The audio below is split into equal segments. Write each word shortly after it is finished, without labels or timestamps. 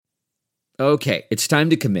Okay, it's time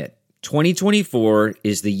to commit. 2024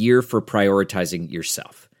 is the year for prioritizing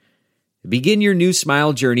yourself. Begin your new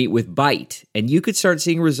smile journey with Byte, and you could start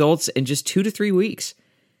seeing results in just 2 to 3 weeks.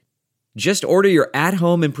 Just order your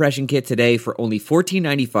at-home impression kit today for only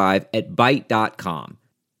 $14.95 at Byte.com.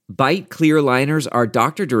 Byte clear liners are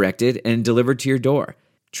doctor-directed and delivered to your door.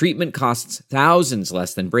 Treatment costs thousands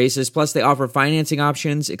less than braces, plus they offer financing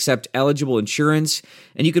options, accept eligible insurance,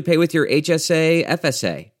 and you could pay with your HSA,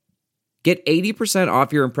 FSA. Get 80%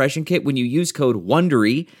 off your impression kit when you use code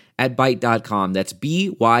WONDERY at Byte.com. That's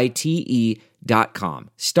BYTE.com.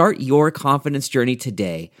 Start your confidence journey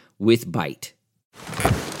today with Byte.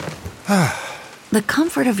 The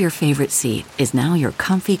comfort of your favorite seat is now your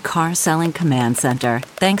comfy car-selling command center,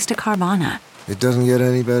 thanks to Carvana. It doesn't get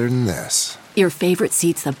any better than this. Your favorite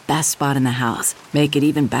seat's the best spot in the house. Make it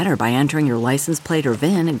even better by entering your license plate or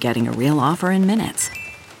VIN and getting a real offer in minutes.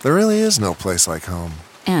 There really is no place like home.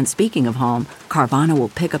 And speaking of home, Carvana will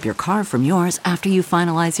pick up your car from yours after you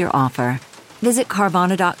finalize your offer. Visit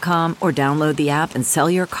Carvana.com or download the app and sell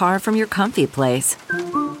your car from your comfy place.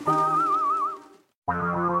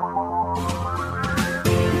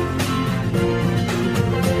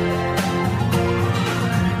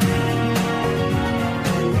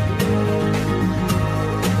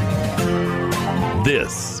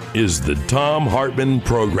 This is the Thom Hartmann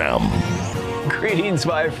Program. Greetings,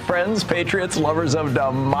 my friends, patriots, lovers of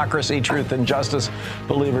democracy, truth, and justice,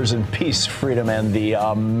 believers in peace, freedom, and the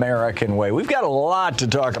American way. We've got a lot to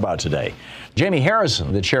talk about today. Jamie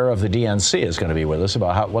Harrison, the chair of the DNC, is going to be with us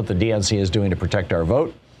about what the DNC is doing to protect our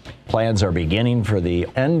vote. Plans are beginning for the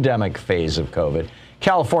endemic phase of COVID.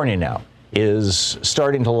 California now is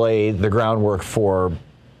starting to lay the groundwork for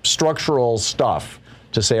structural stuff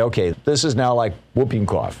to say, okay, this is now like whooping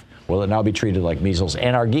cough. Will it now be treated like measles?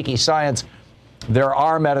 And our geeky science, there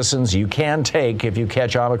are medicines you can take if you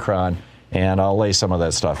catch Omicron, and I'll lay some of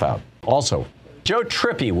that stuff out. Also, Joe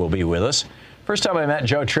Trippi will be with us. First time I met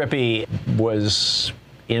Joe Trippi was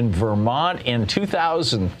in Vermont in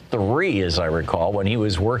 2003, as I recall, when he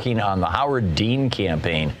was working on the Howard Dean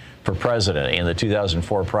campaign for president in the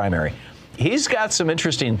 2004 primary. He's got some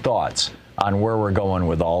interesting thoughts on where we're going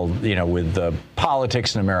with with the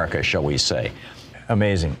politics in America, shall we say.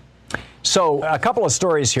 Amazing. So a couple of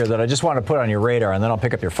stories here that I just want to put on your radar, and then I'll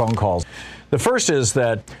pick up your phone calls. The first is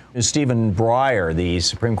that Stephen Breyer, the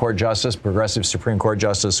Supreme Court Justice, progressive Supreme Court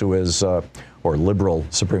Justice, who is, or liberal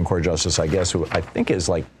Supreme Court Justice, I guess, who I think is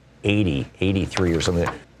like 83 or something.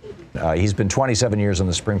 He's been 27 years in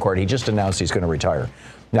the Supreme Court. He just announced he's going to retire.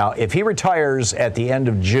 Now, if he retires at the end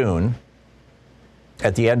of June,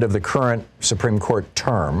 at the end of the current Supreme Court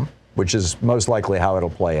term, which is most likely how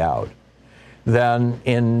it'll play out, then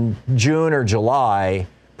in June or July,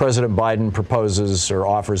 President Biden proposes or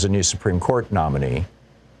offers a new Supreme Court nominee.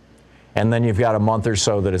 And then you've got a month or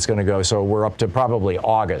so that it's going to go. So we're up to probably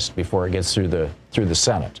August before it gets through the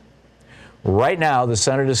Senate. Right now, the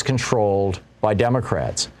Senate is controlled by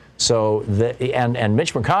Democrats. So and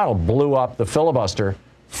Mitch McConnell blew up the filibuster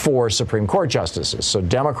for Supreme Court justices. So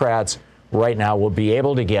Democrats right now will be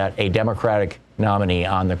able to get a Democratic nominee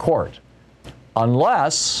on the court,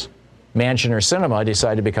 unless Manchin or Sinema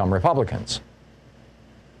decide to become Republicans.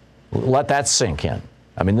 Let that sink in.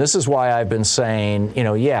 I mean, this is why I've been saying,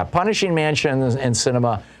 punishing Manchin and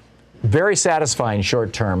Sinema, very satisfying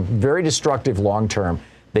short term, very destructive long term.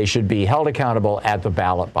 They should be held accountable at the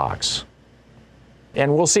ballot box.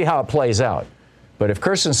 And we'll see how it plays out. But if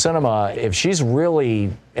Kyrsten Sinema, if she's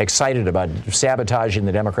really excited about sabotaging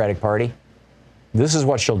the Democratic Party, this is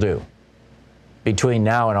what she'll do between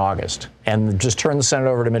now and August, and just turn the Senate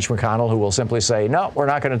over to Mitch McConnell, who will simply say, no, we're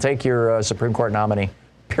not going to take your Supreme Court nominee,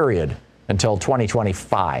 period, until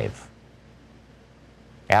 2025,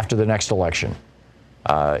 after the next election.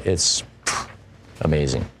 It's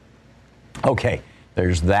amazing. Okay,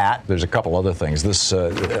 there's that. There's a couple other things. This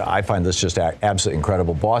I find this just absolutely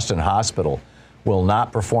incredible. Boston Hospital will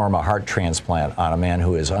not perform a heart transplant on a man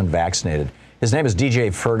who is unvaccinated. His name is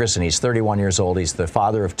DJ Ferguson. He's 31 years old. He's the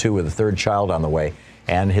father of 2 with a 3rd child on the way,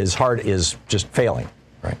 and his heart is just failing,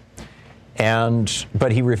 right?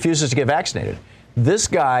 But he refuses to get vaccinated. This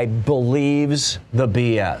guy believes the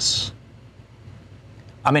BS.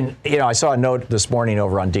 I mean, I saw a note this morning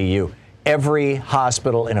over on DU. Every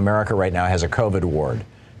hospital in America right now has a COVID ward.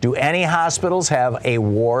 Do any hospitals have a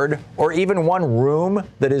ward or even one room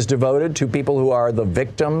that is devoted to people who are the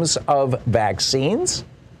victims of vaccines?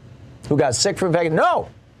 Who got sick from vaccine? No.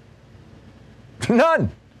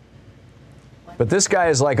 None. But this guy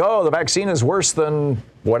is like, oh, the vaccine is worse than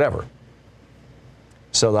whatever.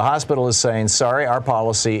 So the hospital is saying, sorry, our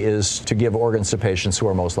policy is to give organs to patients who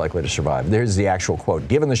are most likely to survive. There's the actual quote.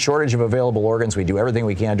 Given the shortage of available organs, we do everything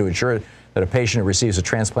we can to ensure that a patient who receives a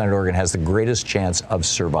transplanted organ has the greatest chance of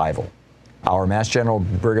survival. Our Mass General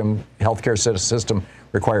Brigham healthcare system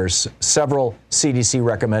requires several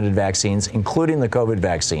CDC-recommended vaccines, including the COVID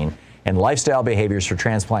vaccine, and lifestyle behaviors for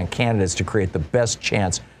transplant candidates to create the best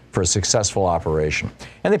chance for a successful operation.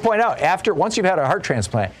 And they point out, once you've had a heart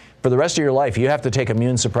transplant, for the rest of your life, you have to take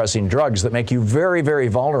immune-suppressing drugs that make you very, very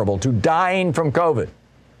vulnerable to dying from COVID.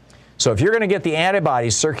 So if you're going to get the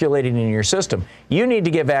antibodies circulating in your system, you need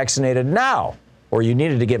to get vaccinated now, or you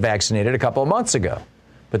needed to get vaccinated a couple of months ago.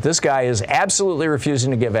 But this guy is absolutely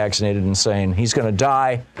refusing to get vaccinated and saying he's going to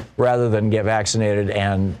die rather than get vaccinated.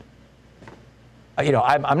 And,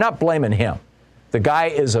 I'm not blaming him. The guy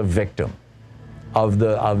is a victim of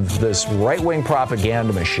this right-wing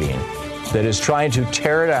propaganda machine that is trying to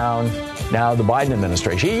tear down now the Biden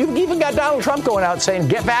administration. You've even got Donald Trump going out saying,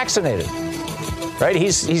 get vaccinated. Right?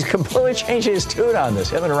 He's completely changing his tune on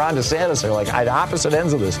this. Him and Ron DeSantis are like at opposite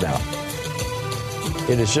ends of this now.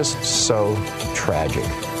 It is just so tragic.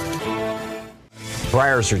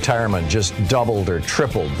 Breyer's retirement just doubled or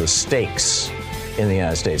tripled the stakes in the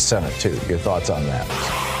United States Senate, too. Your thoughts on that?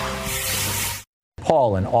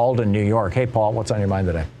 Paul in Alden, New York. Hey, Paul, what's on your mind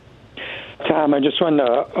today? Tom, I just wanted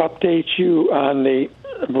to update you on the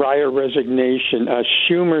Breyer resignation.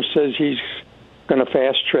 Schumer says he's going to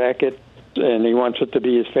fast track it, and he wants it to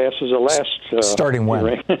be as fast as the last. Starting when?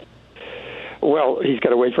 Hearing. Well, he's got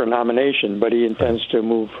to wait for a nomination, but he intends to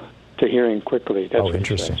move to hearing quickly. That's what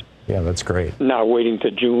interesting. Yeah, that's great. Not waiting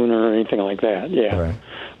to June or anything like that. Yeah. Right.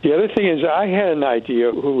 The other thing is, I had an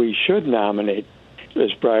idea who we should nominate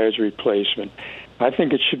as Breyer's replacement. I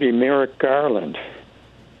think it should be Merrick Garland.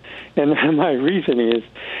 And my reasoning is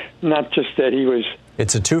not just that he was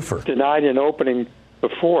it's a twofer. Denied an opening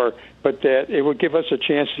before, but that it would give us a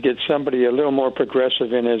chance to get somebody a little more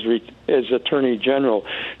progressive in as Attorney General,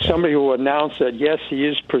 somebody who will announce that, yes, he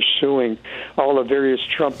is pursuing all the various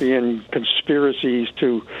Trumpian conspiracies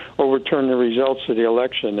to overturn the results of the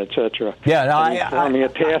election, et cetera. Yeah, no, forming a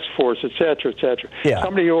task force, et cetera, et cetera. Yeah.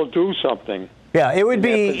 Somebody who will do something. Yeah, it would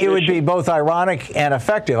be both ironic and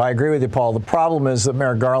effective. I agree with you, Paul. The problem is that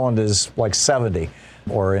Merrick Garland is like 70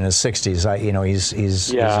 or in his 60s.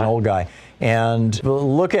 He's an old guy. And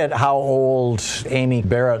look at how old Amy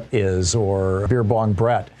Barrett is or Beer Bong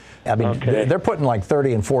Brett. I mean, they're putting like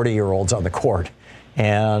 30 and 40-year-olds on the court.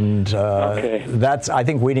 And that's, I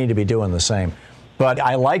think we need to be doing the same. But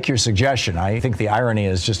I like your suggestion. I think the irony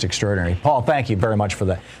is just extraordinary. Paul, thank you very much for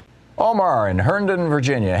that. Omar in Herndon,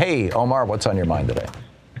 Virginia. Hey, Omar, what's on your mind today?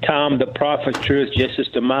 Tom, the prophet, truth, justice,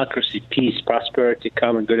 democracy, peace, prosperity,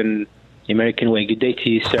 common good, and the American way. Good day to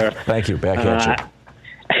you, sir. Thank you. Back at you.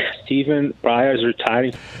 Stephen Breyer's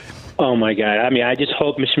retiring. Oh, my God. I mean, I just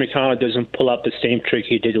hope Mr. McConnell doesn't pull up the same trick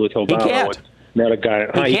he did with Obama. He can't.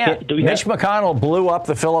 He can't. Mitch McConnell blew up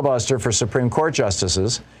the filibuster for Supreme Court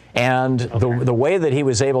justices, and the way that he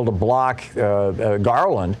was able to block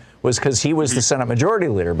Garland was because he was the Senate Majority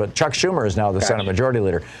Leader, but Chuck Schumer is now the Senate Majority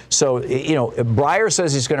Leader. So, Breyer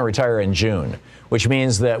says he's going to retire in June, which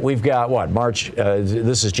means that we've got, March,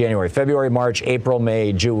 this is January, February, March, April,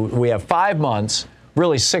 May, June. We have 5 months,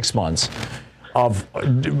 really 6 months, of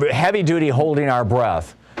heavy-duty holding our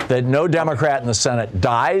breath that no Democrat in the Senate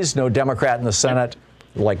dies, no Democrat in the Senate,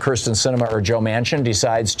 like Kyrsten Sinema or Joe Manchin,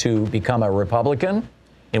 decides to become a Republican,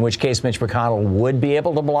 in which case Mitch McConnell would be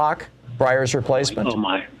able to block Breyer's replacement. Oh,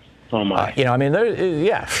 my. So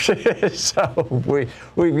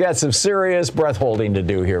we've got some serious breath holding to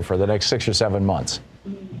do here for the next 6 or 7 months.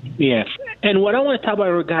 Yes. And what I want to talk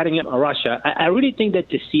about regarding Russia, I really think that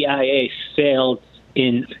the CIA failed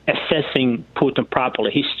in assessing Putin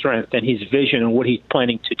properly, his strength and his vision and what he's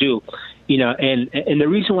planning to do. And the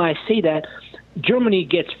reason why I say that, Germany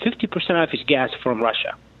gets 50% of its gas from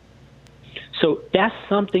Russia. So that's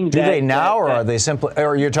something that... Do they now, or are they simply...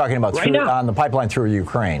 Or you're talking about right on the pipeline through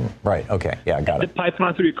Ukraine? Right, okay. Yeah, got it. The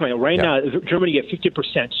pipeline through Ukraine. Right now, Germany gets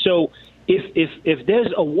 50%. So if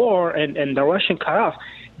there's a war and the Russian cut off,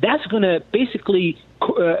 that's going to basically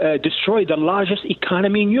destroy the largest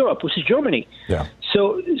economy in Europe, which is Germany. Yeah.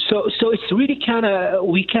 So it's really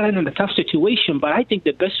we're kind of in a tough situation, but I think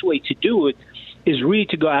the best way to do it is really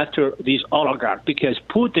to go after these oligarchs, because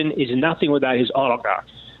Putin is nothing without his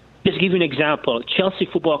oligarchs. Just to give you an example, Chelsea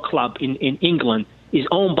Football Club in England is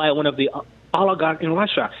owned by one of the oligarchs in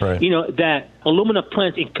Russia. Right. That aluminum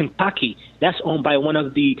plant in Kentucky, that's owned by one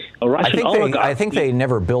of the Russian oligarchs. I think they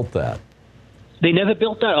never built that. They never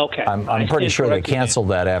built that? Okay. I'm pretty sure they canceled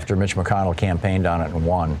that after Mitch McConnell campaigned on it and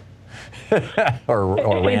won.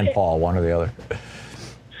 or Rand Paul, one or the other.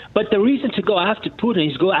 But the reason to go after Putin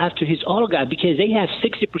is go after his oligarch because they have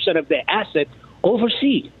 60% of their assets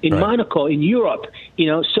overseas in Monaco, in Europe.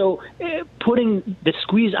 So putting the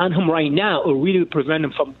squeeze on him right now will really prevent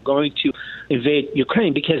him from going to invade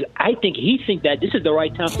Ukraine, because I think he thinks that this is the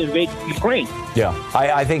right time to invade Ukraine. Yeah,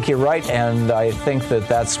 I think you're right, and I think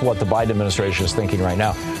that's what the Biden administration is thinking right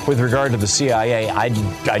now. With regard to the CIA,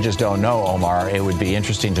 I just don't know, Omar. It would be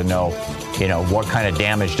interesting to know, what kind of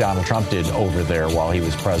damage Donald Trump did over there while he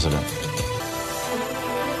was president.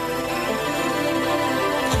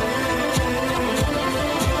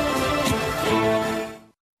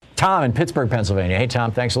 Tom in Pittsburgh, Pennsylvania. Hey,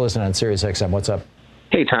 Tom, thanks for listening on Sirius XM. What's up?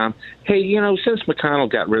 Hey, Tom. Hey, since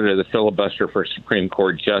McConnell got rid of the filibuster for Supreme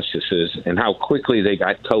Court justices and how quickly they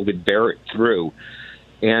got COVID Barrett through,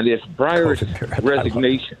 and if Breyer's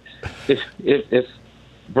resignation, if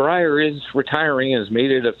Breyer is retiring and has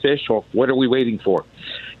made it official, what are we waiting for?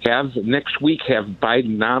 Next week, have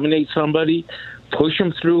Biden nominate somebody, push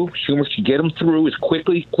him through. Schumer should get him through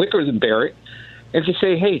quicker than Barrett, and just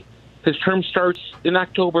say, hey, his term starts in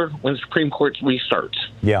October when the Supreme Court restarts.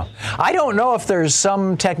 Yeah. I don't know if there's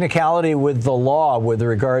some technicality with the law with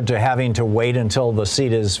regard to having to wait until the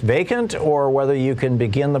seat is vacant, or whether you can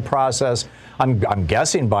begin the process. I'm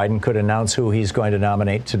guessing Biden could announce who he's going to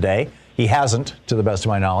nominate today. He hasn't, to the best of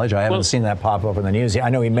my knowledge. I haven't seen that pop up in the news. I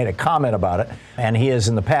know he made a comment about it, and he has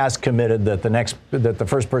in the past committed that the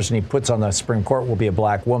first person he puts on the Supreme Court will be a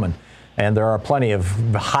black woman. And there are plenty of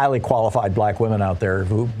highly qualified black women out there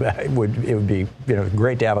who it would be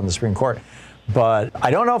great to have on the Supreme Court. But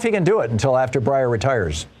I don't know if he can do it until after Breyer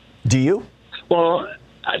retires. Do you? Well,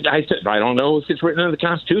 I don't know if it's written in the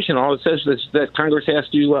Constitution. All it says is that Congress has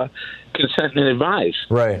to consent and advise.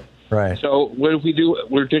 Right. So what if we do?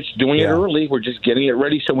 We're just doing it early. We're just getting it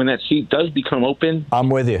ready. So when that seat does become open, I'm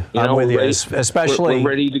with you. Especially, we're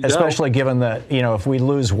ready to go. Especially given that, if we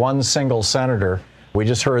lose one single senator. We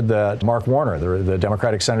just heard that Mark Warner, the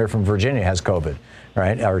Democratic senator from Virginia, has COVID,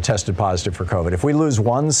 right, or tested positive for COVID. If we lose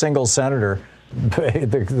one single senator,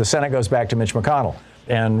 the Senate goes back to Mitch McConnell.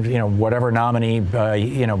 And, whatever nominee,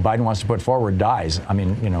 Biden wants to put forward dies. I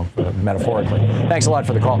mean, metaphorically. Thanks a lot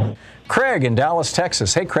for the call. Craig in Dallas,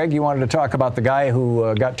 Texas. Hey, Craig, you wanted to talk about the guy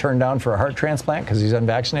who got turned down for a heart transplant because he's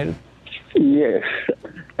unvaccinated? Yes.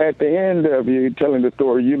 At the end of you telling the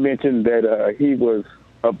story, you mentioned that he was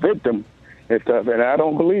a victim and stuff, and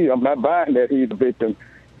I'm not buying that he's a victim.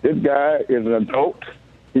 This guy is an adult.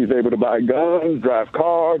 He's able to buy guns, drive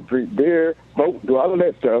cars, drink beer, vote, do all of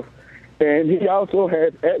that stuff. And he also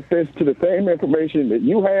has access to the same information that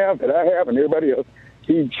you have, that I have, and everybody else.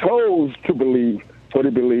 He chose to believe what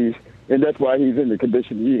he believes, and that's why he's in the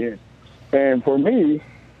condition he's in. And for me,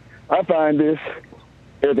 I find this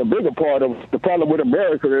as a bigger part of the problem with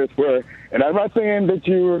America is where, and I'm not saying that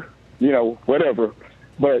you're, whatever,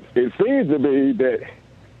 but it seems to be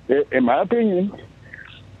that, in my opinion,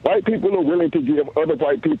 white people are willing to give other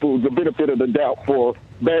white people the benefit of the doubt for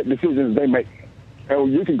bad decisions they make.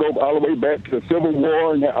 And you can go all the way back to the Civil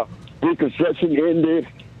War and how Reconstruction ended,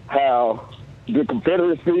 how the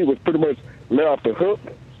Confederacy was pretty much let off the hook,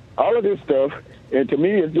 all of this stuff. And to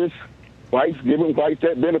me, it's just whites giving whites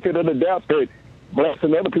that benefit of the doubt that blacks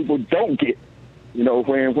and other people don't get,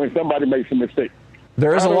 when somebody makes a mistake.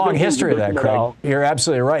 There is a long history of that, Craig. You're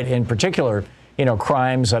absolutely right. In particular,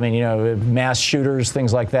 crimes, mass shooters,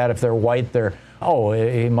 things like that. If they're white,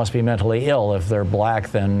 he must be mentally ill. If they're black,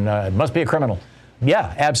 then it must be a criminal.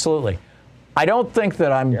 Yeah, absolutely. I don't think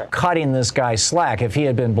that I'm cutting this guy slack. If he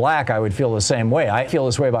had been black, I would feel the same way. I feel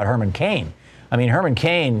this way about Herman Cain. Herman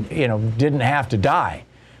Cain, didn't have to die,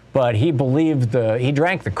 but he he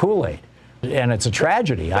drank the Kool-Aid. And it's a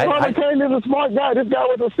tragedy. Herman Cain is a smart guy. This guy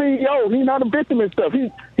was a CEO. He's not a victim and stuff.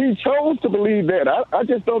 He chose to believe that. I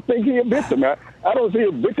just don't think he's a victim. I don't see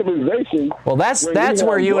a victimization. Well, that's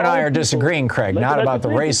where you and I are disagreeing, Craig, not about the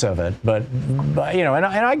race of it. But and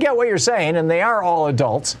I get what you're saying, and they are all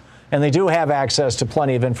adults, and they do have access to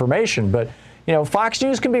plenty of information. But, Fox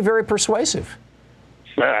News can be very persuasive.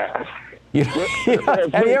 Have you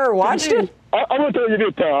ever watched it? I'm going to tell you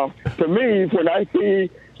this, Tom. To me, when I see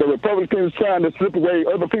the Republicans trying to slip away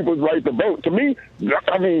other people's right to vote, to me,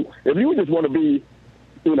 if you just want to be,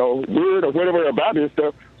 weird or whatever about this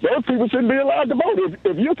stuff, those people shouldn't be allowed to vote.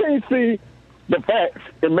 If you can't see the facts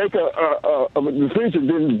and make a decision,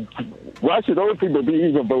 then why should those people be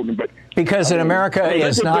even voting? But because in America,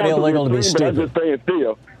 it's not illegal to be stupid. I'm just saying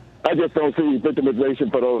still, I just don't see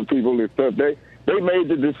victimization for those people and stuff. They made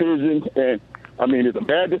the decision, and it's a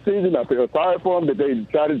bad decision. I feel sorry for them that they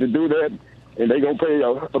decided to do that, and they're going to pay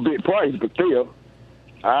a big price, but still,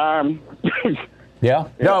 Yeah.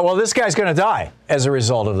 No. Well, this guy's going to die as a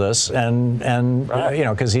result of this, and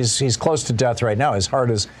because he's close to death right now. His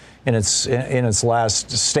heart is in its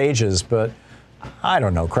last stages, but I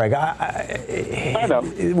don't know, Craig. I know.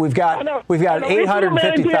 We've got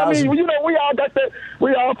 850,000. We all got that.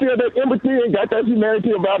 We all feel that empathy and got that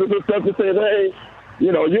humanity about it and stuff to say, hey,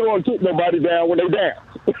 you don't want to keep nobody down when they down,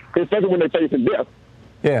 especially when they're facing death.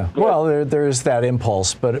 Yeah. Well, there's that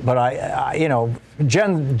impulse, but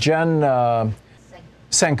Jen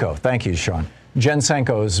Senko. Thank you, Sean. Jen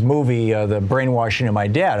Senko's movie, The Brainwashing of My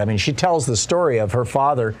Dad. I mean, she tells the story of her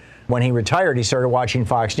father. When he retired, he started watching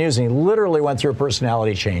Fox News, and he literally went through a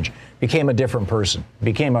personality change, became a different person,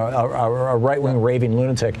 became a right-wing raving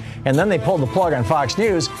lunatic. And then they pulled the plug on Fox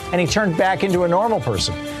News, and he turned back into a normal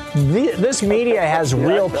person. This media has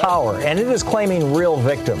real power, and it is claiming real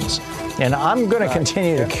victims. And I'm going to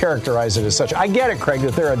continue to characterize it as such. I get it, Craig,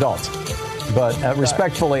 that they're adults. But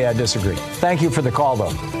respectfully, I disagree. Thank you for the call,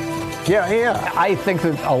 though. Yeah. I think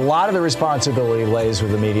that a lot of the responsibility lays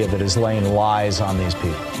with the media that is laying lies on these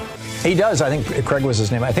people. He does. I think Craig was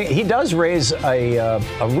his name. I think he does raise a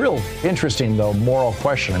real interesting, though, moral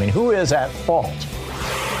question. I mean, who is at fault?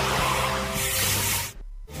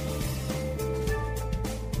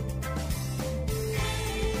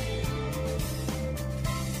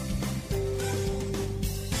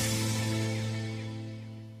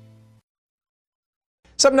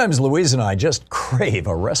 Sometimes Louise and I just crave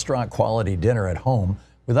a restaurant-quality dinner at home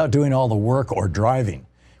without doing all the work or driving.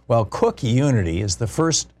 Well, Cook Unity is the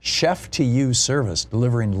first chef-to-you service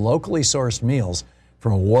delivering locally sourced meals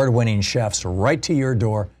from award-winning chefs right to your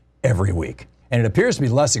door every week. And it appears to be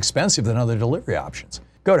less expensive than other delivery options.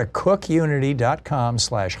 Go to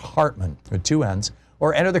cookunity.com/Hartman with 2 N's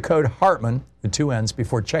or enter the code Hartman with 2 N's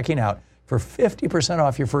before checking out for 50%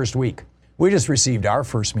 off your first week. We just received our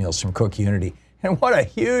first meals from Cook Unity, and what a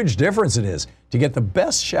huge difference it is to get the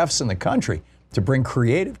best chefs in the country to bring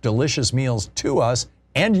creative, delicious meals to us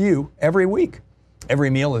and you every week. Every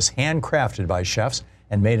meal is handcrafted by chefs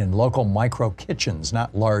and made in local micro kitchens,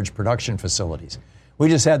 not large production facilities. We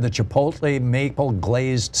just had the Chipotle maple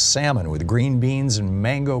glazed salmon with green beans and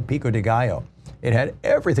mango pico de gallo. It had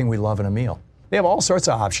everything we love in a meal. They have all sorts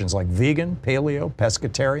of options like vegan, paleo,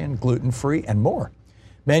 pescatarian, gluten-free, and more.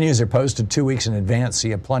 Menus are posted 2 weeks in advance, so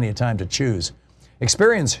you have plenty of time to choose.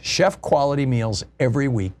 Experience chef-quality meals every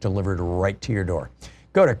week delivered right to your door.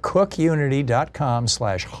 Go to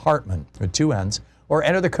cookunity.com/Hartman with 2 N's or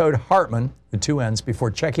enter the code Hartman with 2 N's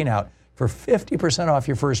before checking out for 50% off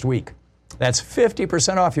your first week. That's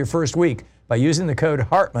 50% off your first week by using the code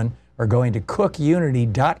Hartman or going to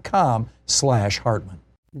cookunity.com/Hartman.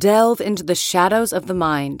 Delve into the shadows of the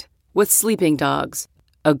mind with Sleeping Dogs,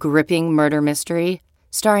 a gripping murder mystery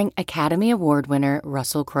starring Academy Award winner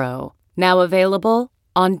Russell Crowe. Now available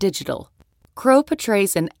on digital. Crowe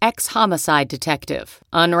portrays an ex-homicide detective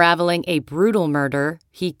unraveling a brutal murder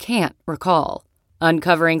he can't recall.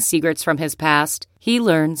 Uncovering secrets from his past, he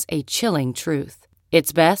learns a chilling truth.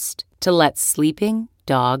 It's best to let sleeping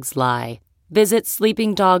dogs lie. Visit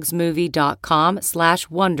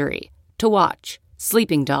sleepingdogsmovie.com/Wondery to watch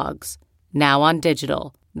Sleeping Dogs, now on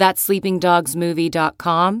digital. That's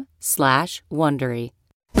sleepingdogsmovie.com/Wondery.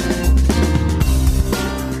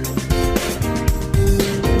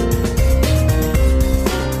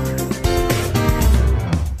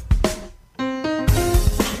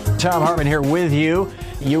 Tom Hartman here with you.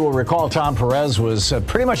 You will recall Tom Perez was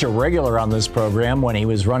pretty much a regular on this program when he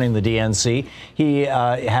was running the DNC. He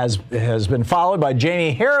has been followed by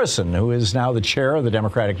Jamie Harrison, who is now the chair of the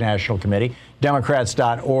Democratic National Committee.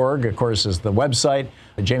 Democrats.org, of course, is the website.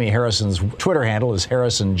 Jamie Harrison's Twitter handle is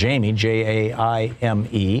Harrison Jamie,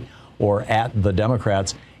 Jaime, or at the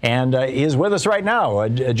Democrats. And he is with us right now.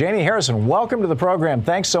 Jamie Harrison, welcome to the program.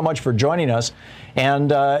 Thanks so much for joining us.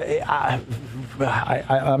 And I'm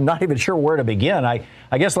not even sure where to begin. I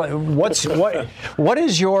guess what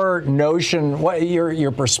is your notion? What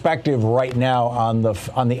your perspective right now on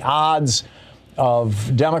the odds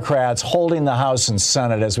of Democrats holding the House and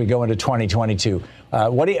Senate as we go into 2022?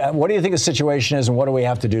 What do you think the situation is, and what do we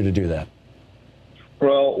have to do that?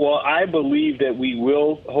 Well, I believe that we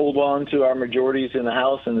will hold on to our majorities in the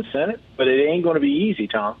House and the Senate, but it ain't going to be easy,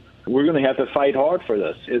 Tom. We're going to have to fight hard for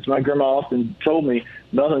this. As my grandma often told me,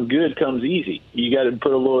 nothing good comes easy. You got to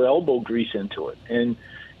put a little elbow grease into it. And,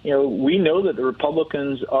 we know that the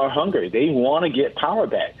Republicans are hungry. They want to get power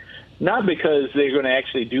back, not because they're going to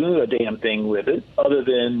actually do a damn thing with it other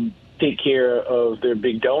than take care of their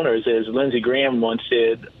big donors. As Lindsey Graham once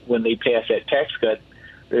said, when they passed that tax cut,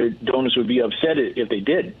 their donors would be upset if they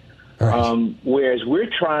did. Right. Whereas we're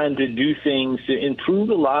trying to do things to improve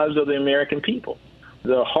the lives of the American people.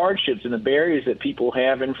 the hardships and the barriers that people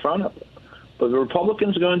have in front of them. But the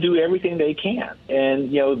Republicans are going to do everything they can.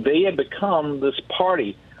 And, they have become this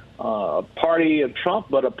party, a party of Trump,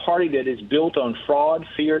 but a party that is built on fraud,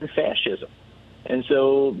 fear, and fascism. And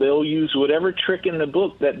so they'll use whatever trick in the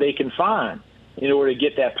book that they can find in order to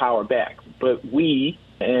get that power back. But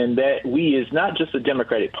that we is not just the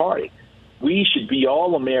Democratic Party. We should be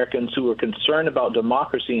all Americans who are concerned about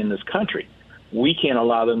democracy in this country. We can't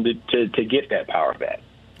allow them to get that power back.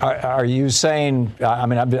 Are you saying,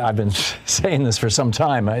 I've been saying this for some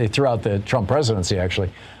time, throughout the Trump presidency, actually,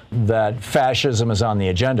 that fascism is on the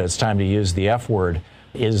agenda. It's time to use the F word.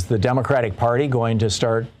 Is the Democratic Party going to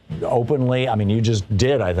start openly, you just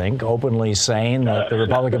did, I think, openly saying that the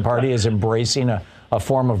Republican Party is embracing a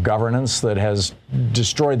form of governance that has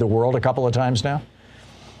destroyed the world a couple of times now?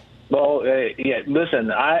 Well,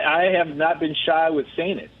 listen, I have not been shy with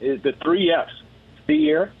saying it. The 3 Fs,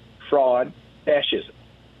 fear, fraud, fascism.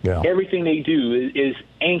 Yeah. Everything they do is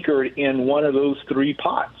anchored in one of those 3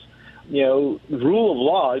 pots. Rule of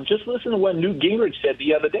law, just listen to what Newt Gingrich said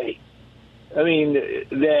the other day.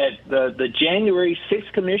 That the January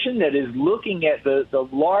 6th Commission that is looking at the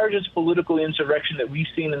largest political insurrection that we've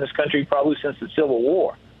seen in this country probably since the Civil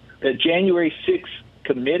War, the January 6th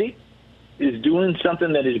Committee is doing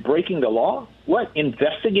something that is breaking the law? What?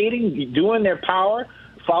 Investigating, doing their power,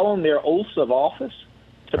 following their oaths of office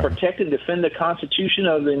to protect and defend the Constitution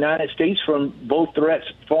of the United States from both threats,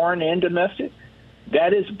 foreign and domestic?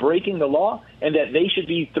 That is breaking the law, and that they should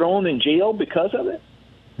be thrown in jail because of it?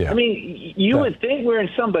 Yeah. You would think we're in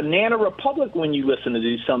some banana republic when you listen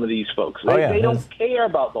to some of these folks. They don't care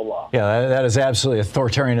about the law. Yeah, that is absolutely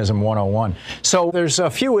authoritarianism 101. So there's a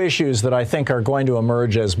few issues that I think are going to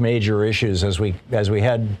emerge as major issues as we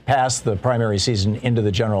head past the primary season into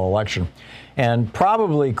the general election. And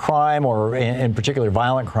probably crime, or in particular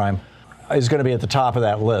violent crime, is going to be at the top of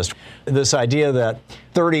that list. This idea that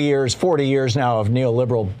 30 years, 40 years now of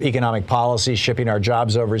neoliberal economic policy, shipping our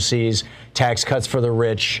jobs overseas, tax cuts for the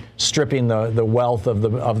rich, stripping the wealth of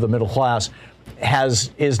the middle class,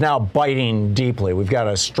 is now biting deeply. We've got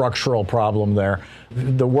a structural problem there.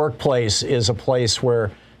 The workplace is a place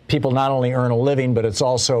where people not only earn a living, but it's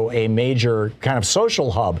also a major kind of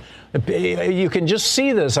social hub. You can just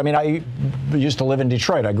see this. I used to live in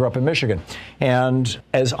Detroit. I grew up in Michigan. And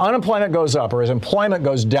as unemployment goes up, or as employment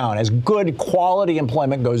goes down, as good quality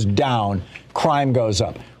employment goes down, crime goes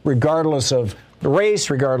up, regardless of race,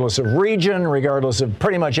 regardless of region, regardless of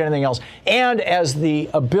pretty much anything else. And as the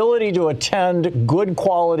ability to attend good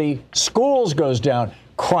quality schools goes down,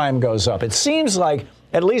 crime goes up. It seems like,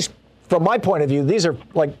 at least from my point of view, these are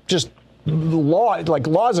just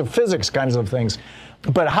laws of physics kinds of things.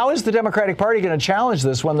 But how is the Democratic Party going to challenge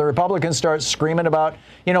this when the Republicans start screaming about,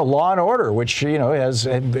 law and order, which,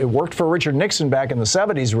 it worked for Richard Nixon back in the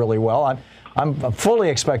 70s really well. I'm fully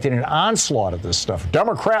expecting an onslaught of this stuff.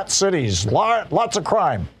 Democrat cities, lots of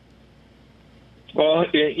crime. Well,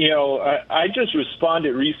 I just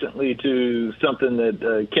responded recently to something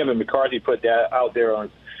that Kevin McCarthy put out there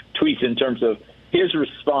on tweets in terms of his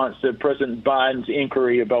response to President Biden's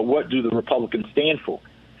inquiry about what do the Republicans stand for.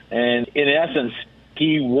 And in essence,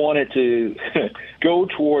 he wanted to go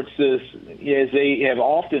towards this, as they have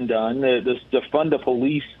often done, the fund the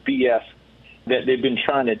police BS that they've been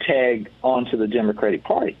trying to tag onto the Democratic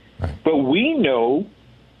Party. Right. But we know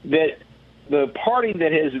that the party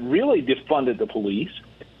that has really defunded the police,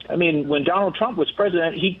 when Donald Trump was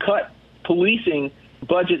president, he cut policing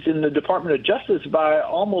budgets in the Department of Justice by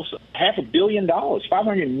almost $500 million,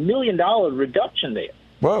 $500 million reduction there.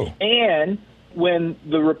 Whoa. And when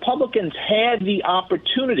the Republicans had the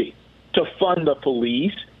opportunity to fund the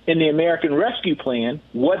police in the American Rescue Plan,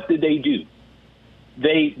 what did they do?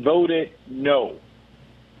 They voted no.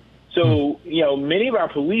 So, many of our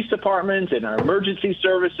police departments and our emergency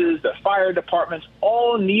services, the fire departments,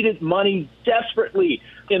 all needed money desperately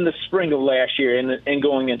in the spring of last year and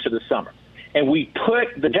going into the summer. And we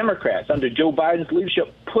put the Democrats, under Joe Biden's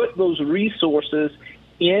leadership, put those resources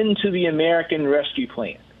into the American Rescue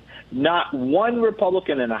Plan. Not one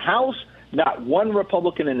Republican in the House, not one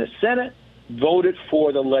Republican in the Senate voted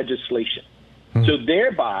for the legislation. So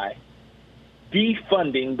thereby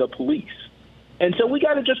defunding the police. And so we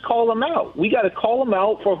got to just call them out. We got to call them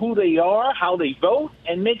out for who they are, how they vote,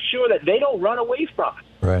 and make sure that they don't run away from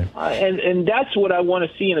it. Right. And that's what I want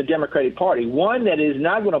to see in a Democratic Party. One that is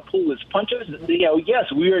not going to pull its punches.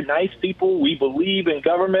 Yes, we are nice people. We believe in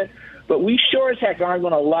government. But we sure as heck aren't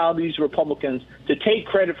going to allow these Republicans to take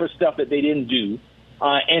credit for stuff that they didn't do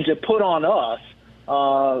and to put on us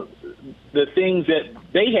the things that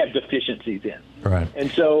they have deficiencies in. Right.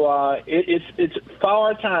 And so it's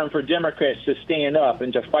far time for Democrats to stand up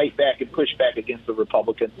and to fight back and push back against the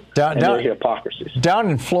Republicans and their hypocrisies. Down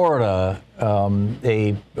in Florida,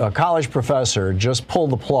 a college professor just pulled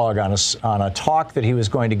the plug on a talk that he was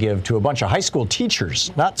going to give to a bunch of high school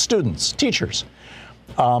teachers, not students, teachers,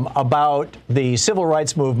 about the civil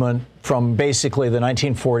rights movement from basically the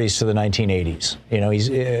 1940s to the 1980s.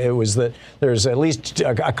 There's at least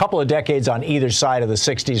a couple of decades on either side of the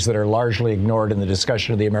 60s that are largely ignored in the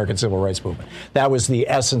discussion of the American civil rights movement. That was the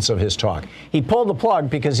essence of his talk. He pulled the plug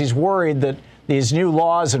because he's worried that these new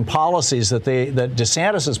laws and policies that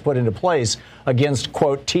DeSantis has put into place against,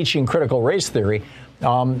 quote, teaching critical race theory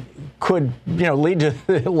could, lead to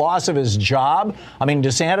the loss of his job. I mean,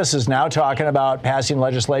 DeSantis is now talking about passing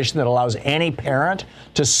legislation that allows any parent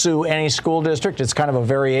to sue any school district. It's kind of a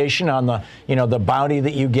variation on the bounty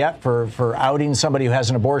that you get for outing somebody who has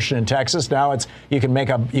an abortion in Texas. Now you can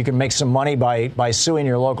make some money by suing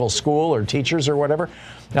your local school or teachers or whatever.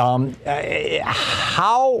 How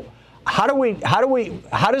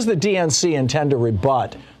does the DNC intend to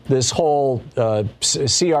rebut this whole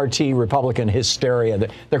CRT Republican hysteria?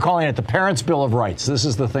 They're calling it the Parents' Bill of Rights. This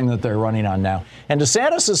is the thing that they're running on now. And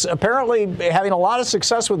DeSantis is apparently having a lot of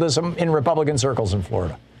success with this in Republican circles in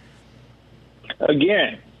Florida.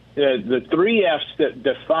 Again, the three F's that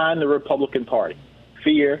define the Republican Party: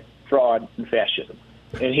 fear, fraud, and fascism.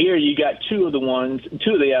 And here you got two of the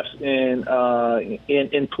F's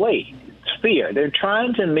in play. It's fear. They're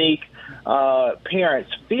trying to make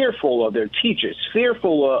parents fearful of their teachers,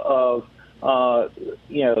 fearful of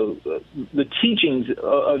the teachings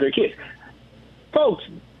of their kids. Folks,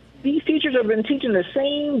 these teachers have been teaching the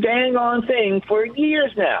same dang on thing for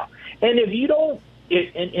years now. And if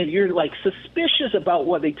you're like suspicious about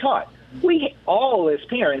what they taught, we all as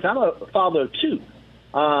parents, I'm a father of two.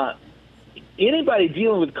 Anybody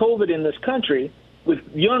dealing with COVID in this country with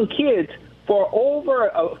young kids,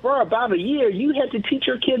 for about a year, you had to teach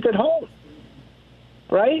your kids at home,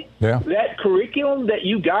 right? Yeah. That curriculum that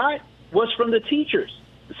you got was from the teachers,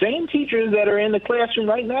 the same teachers that are in the classroom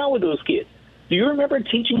right now with those kids. Do you remember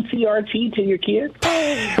teaching CRT to your kids?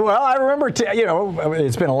 Well, I remember,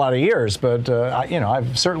 it's been a lot of years, but,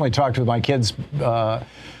 I've certainly talked with my kids,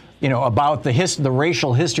 about the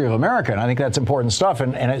racial history of America, and I think that's important stuff.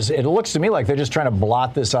 And it looks to me like they're just trying to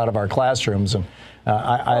blot this out of our classrooms, and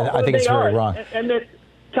I think it's very wrong.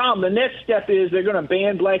 Tom, the next step is they're going to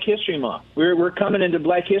ban Black History Month. We're coming into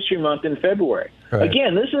Black History Month in February. Right.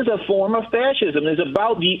 Again, this is a form of fascism. It's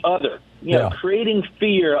about the other, creating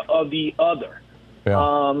fear of the other.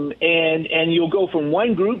 Yeah. And you'll go from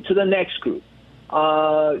one group to the next group.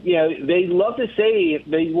 They love to say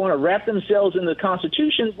they want to wrap themselves in the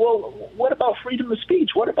Constitution. Well, what about freedom of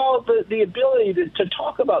speech? What about the ability to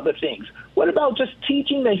talk about the things? What about just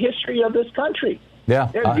teaching the history of this country? Yeah,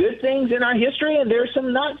 there are good things in our history, and there are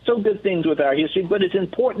some not so good things with our history, but it's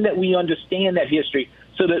important that we understand that history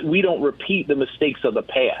so that we don't repeat the mistakes of the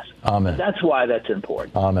past. Amen. That's why that's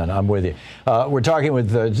important. Amen. I'm with you. We're talking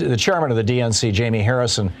with the chairman of the DNC, Jamie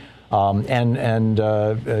Harrison. And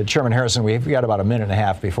Chairman Harrison, we've got about a minute and a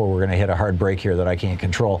half before we're going to hit a hard break here that I can't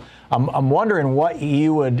control. I'm wondering what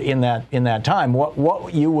you would, in that time,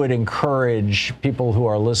 what you would encourage people who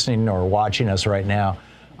are listening or watching us right now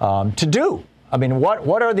to do. I mean,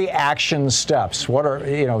 what are the action steps? What are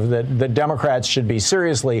the Democrats should be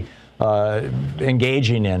seriously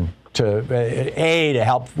engaging in to to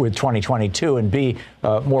help with 2022, and B,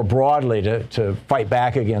 more broadly to fight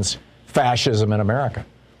back against fascism in America?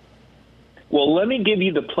 Well, let me give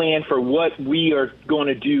you the plan for what we are going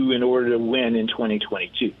to do in order to win in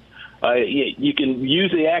 2022. You can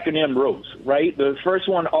use the acronym ROSE, right? The first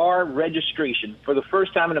one, R, registration. For the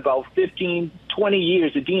first time in about 15, 20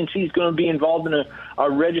 years, the DNC is going to be involved in a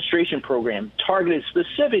registration program targeted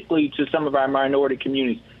specifically to some of our minority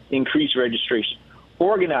communities, increase registration.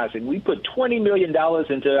 Organizing. We put $20 million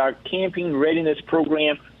into our campaign readiness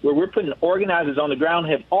program, where we're putting organizers on the ground,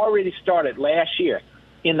 have already started last year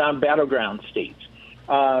in our battleground states.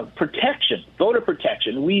 Protection, voter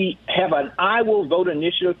protection. We have an I Will Vote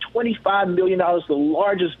initiative, $25 million, the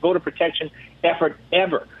largest voter protection effort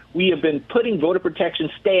ever. We have been putting voter protection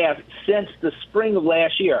staff since the spring of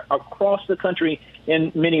last year across the country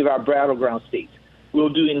in many of our battleground states. We'll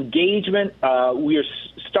do engagement. We are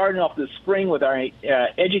starting off this spring with our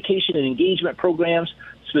education and engagement programs,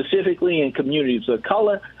 specifically in communities of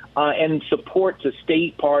color, and support to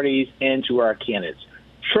state parties and to our candidates.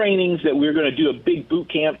 Trainings that we're going to do a big boot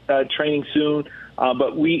camp training soon,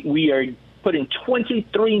 but we are putting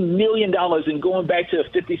 $23 million in going back to a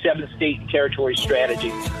 57-state and territory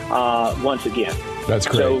strategy once again. That's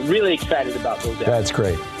great. So really excited about those efforts. That's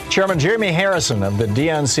great. Chairman Jeremy Harrison of the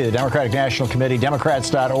DNC, the Democratic National Committee,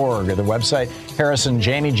 Democrats.org, or the website, Harrison,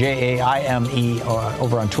 Jamie, Jaime,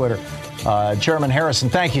 over on Twitter. Chairman Harrison,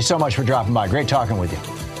 thank you so much for dropping by. Great talking with you.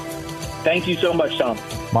 Thank you so much, Tom.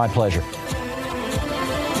 My pleasure.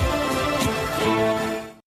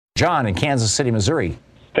 John in Kansas City, Missouri.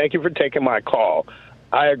 Thank you for taking my call.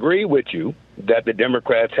 I agree with you that the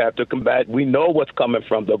Democrats have to combat. We know what's coming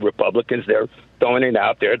from the Republicans. They're throwing it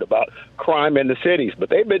out there about crime in the cities, but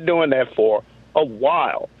they've been doing that for a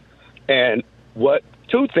while. And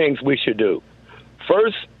two things we should do.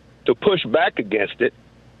 First, to push back against it.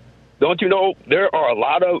 Don't you know there are a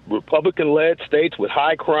lot of Republican-led states with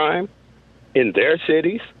high crime in their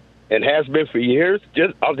cities and has been for years?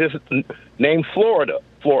 I'll just name Florida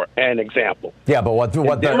for an example. Yeah, but what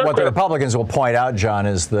the Republicans will point out, John,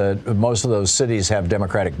 is that most of those cities have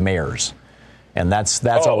Democratic mayors. And that's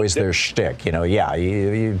always their shtick.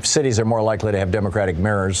 Cities are more likely to have Democratic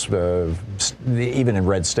mayors, even in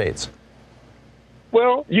red states.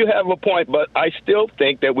 Well, you have a point, but I still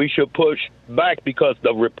think that we should push back because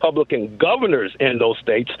the Republican governors in those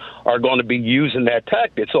states are going to be using that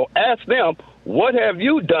tactic. So ask them, what have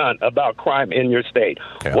you done about crime in your state?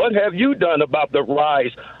 Yeah. What have you done about the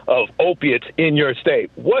rise of opiates in your state?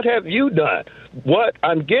 What have you done? What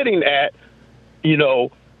I'm getting at,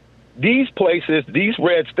 these places, these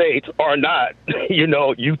red states are not,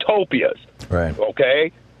 utopias. Right.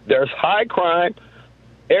 Okay? There's high crime,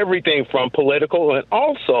 everything from political, and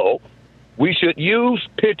also we should use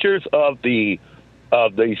pictures of the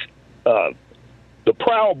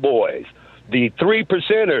Proud Boys, the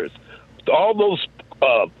 3%ers, all those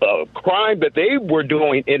crime that they were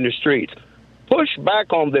doing in the streets. Push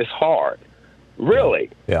back on this hard, really.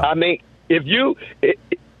 Yeah. I mean, if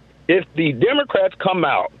the Democrats come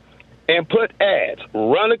out and put ads,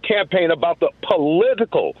 run a campaign about the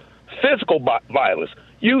political, physical violence,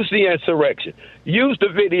 use the insurrection, use the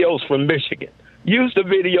videos from Michigan, use the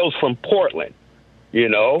videos from Portland,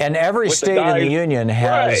 And every state in the union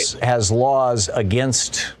has laws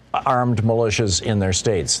against armed militias in their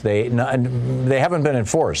states. They haven't been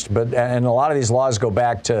enforced, and a lot of these laws go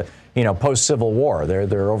back to post-Civil War.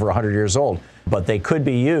 They're over 100 years old, but they could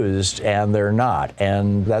be used, and they're not,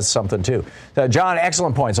 and that's something too. John,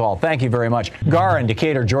 excellent points all. Thank you very much. Gar in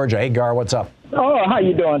Decatur, Georgia. Hey, Gar, what's up? Oh, how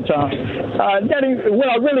you doing, Tom? What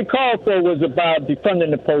I really called for was about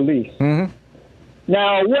defunding the police. Mm-hmm.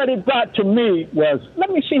 Now, what it brought to me was, let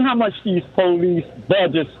me see how much these police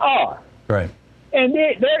budgets are. Right. And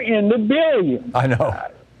they're in the billions. I know.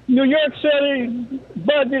 New York City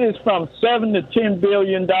budget is from $7 to $10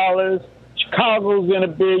 billion. Chicago's in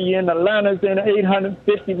 $1 billion. Atlanta's in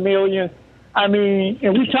 $850 million. I mean,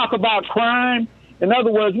 and we talk about crime. In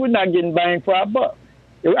other words, we're not getting bang for our buck.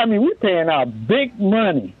 I mean, we're paying out big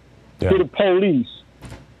money to the police.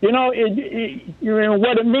 What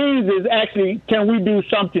it means is actually, can we do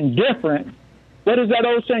something different? What is that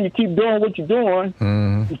old saying? You keep doing what you're doing.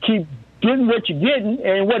 Mm-hmm. You keep getting what you're getting,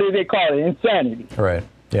 and what do they call it? Insanity. Right.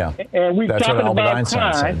 Yeah. And we're talking about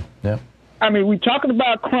crime. Yeah. I mean, we're talking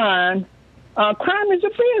about crime. Crime is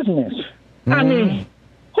a business. Mm-hmm. I mean,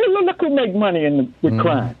 look who make money with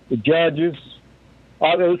crime. The judges.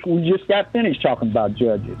 All those, we just got finished talking about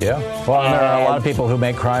judges. Yeah. Well, there are a lot of people who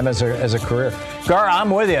make crime as a career. Gar, I'm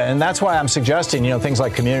with you, and that's why I'm suggesting, things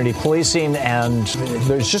like community policing, and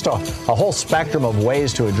there's just a whole spectrum of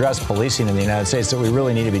ways to address policing in the United States that we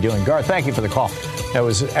really need to be doing. Gar, thank you for the call. That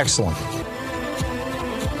was excellent.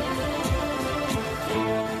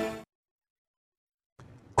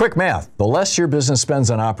 Quick math. The less your business spends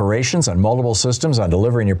on operations, on multiple systems, on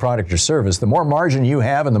delivering your product or service, the more margin you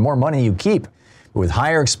have and the more money you keep. With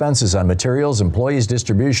higher expenses on materials, employees,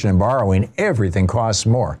 distribution, and borrowing, everything costs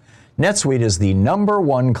more. NetSuite is the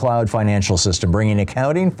 #1 cloud financial system, bringing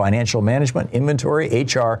accounting, financial management, inventory,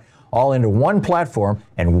 HR, all into one platform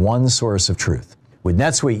and one source of truth. With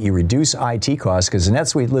NetSuite, you reduce IT costs because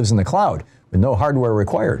NetSuite lives in the cloud with no hardware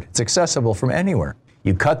required. It's accessible from anywhere.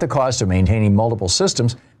 You cut the cost of maintaining multiple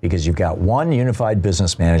systems because you've got one unified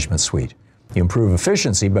business management suite. You improve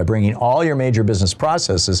efficiency by bringing all your major business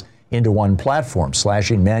processes into one platform,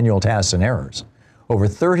 slashing manual tasks and errors. Over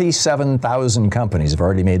 37,000 companies have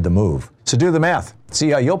already made the move. So do the math.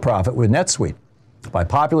 See how you'll profit with NetSuite. By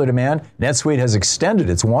popular demand, NetSuite has extended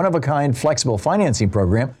its one-of-a-kind flexible financing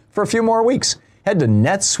program for a few more weeks. Head to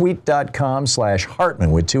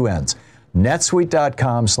netsuite.com/Hartman with 2 N's.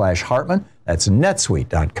 netsuite.com/Hartman. That's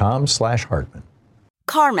netsuite.com/Hartman.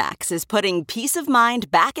 CarMax is putting peace of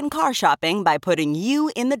mind back in car shopping by putting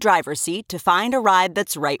you in the driver's seat to find a ride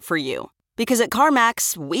that's right for you. Because at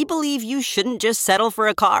CarMax, we believe you shouldn't just settle for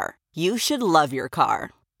a car. You should love your car.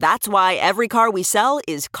 That's why every car we sell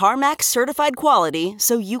is CarMax certified quality,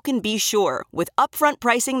 so you can be sure with upfront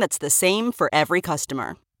pricing that's the same for every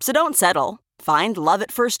customer. So don't settle. Find love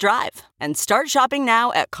at first drive and start shopping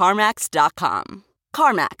now at CarMax.com.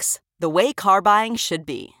 CarMax, the way car buying should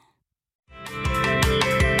be.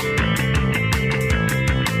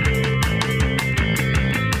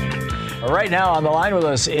 Right now on the line with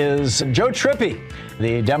us is Joe Trippi,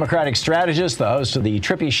 the Democratic strategist, the host of the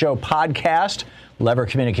Trippi Show podcast.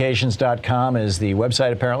 Levercommunications.com is the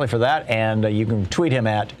website apparently for that, and you can tweet him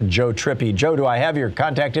at Joe Trippi. Joe, do I have your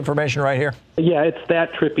contact information right here? Yeah, it's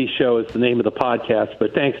That Trippi Show is the name of the podcast.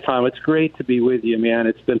 But thanks, Tom. It's great to be with you, man.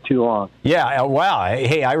 It's been too long. Yeah, wow.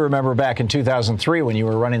 Hey, I remember back in 2003 when you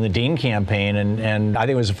were running the Dean campaign, and I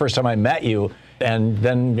think it was the first time I met you. And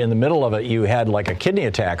then in the middle of it, you had like a kidney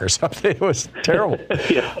attack or something. It was terrible.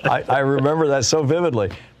 Yeah. I remember that so vividly.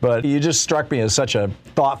 But you just struck me as such a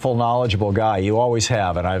thoughtful, knowledgeable guy. You always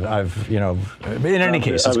have. And I've in any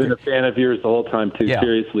case. I've been a fan of yours the whole time, too,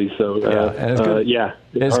 seriously. So, and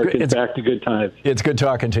it's good. It's back to good times. It's good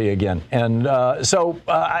talking to you again. And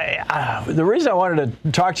the reason I wanted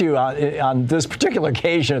to talk to you on this particular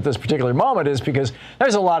occasion at this particular moment is because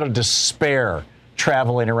there's a lot of despair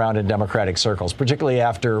traveling around in Democratic circles, particularly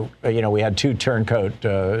after, we had two turncoat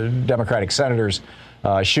Democratic senators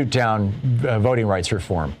shoot down voting rights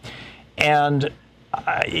reform. And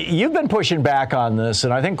you've been pushing back on this,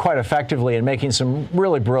 and I think quite effectively, and making some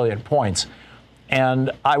really brilliant points.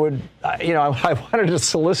 And I wanted to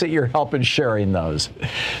solicit your help in sharing those.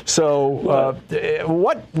 So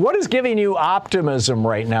what is giving you optimism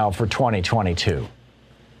right now for 2022?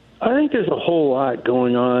 I think there's a whole lot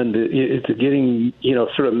going on. It's getting,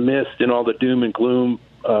 sort of missed in all the doom and gloom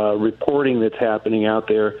reporting that's happening out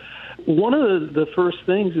there. One of the first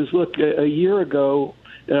things is, look, a year ago,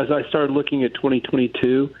 as I started looking at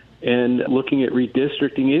 2022 and looking at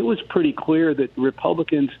redistricting, it was pretty clear that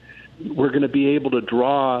Republicans were going to be able to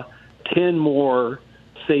draw 10 more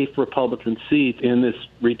safe Republican seats in this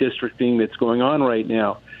redistricting that's going on right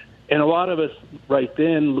now. And a lot of us right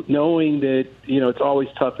then, knowing that, it's always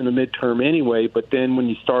tough in the midterm anyway, but then when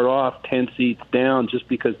you start off 10 seats down just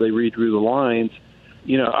because they redrew the lines,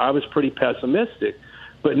 I was pretty pessimistic.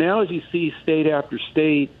 But now as you see state after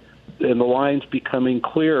state and the lines becoming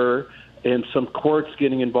clearer and some courts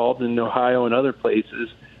getting involved in Ohio and other places,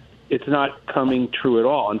 it's not coming true at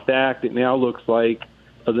all. In fact, it now looks like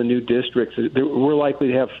of the new districts, we're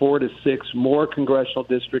likely to have 4 to 6 more congressional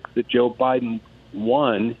districts that Joe Biden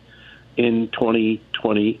won in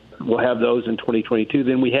 2020. We'll have those in 2022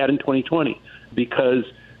 than we had in 2020 because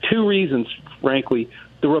two reasons, frankly.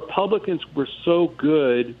 The Republicans were so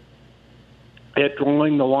good at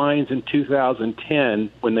drawing the lines in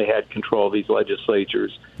 2010 when they had control of these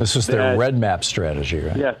legislatures. This is their red map strategy,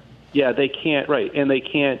 right? Yeah, they can't, right, and they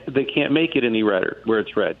can't make it any redder where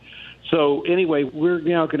it's red. So anyway, we're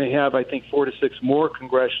now going to have, I think, 4 to 6 more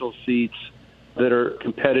congressional seats that are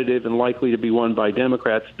competitive and likely to be won by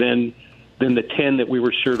Democrats than the 10 that we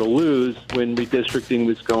were sure to lose when redistricting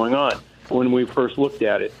was going on, when we first looked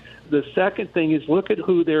at it. The second thing is look at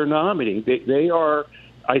who they're nominating. They are,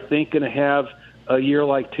 I think, going to have a year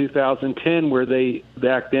like 2010 where they,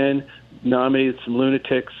 back then, nominated some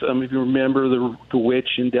lunatics. Some of you remember the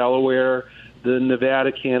witch in Delaware, the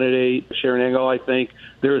Nevada candidate, Sharon Engel, I think.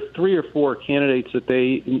 There are 3 or 4 candidates that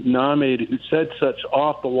they nominated who said such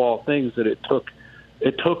off-the-wall things that it took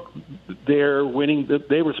their winning.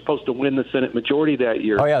 They were supposed to win the Senate majority that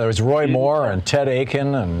year. Oh, yeah, there was Roy Moore and Ted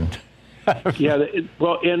Aiken. And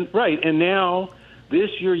and now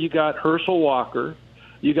this year you got Herschel Walker.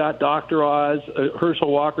 You got Dr. Oz,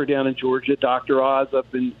 Herschel Walker down in Georgia, Dr. Oz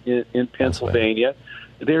up in Pennsylvania.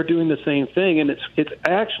 They're doing the same thing, and it's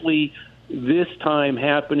actually this time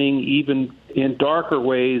happening even in darker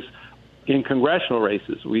ways in congressional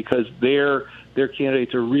races because their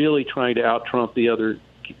candidates are really trying to out-Trump the other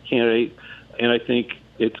candidate, and I think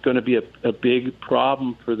it's going to be a big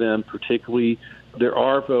problem for them, particularly there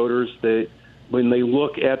are voters that when they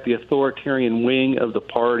look at the authoritarian wing of the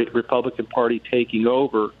party, Republican Party taking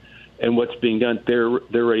over and what's being done, they're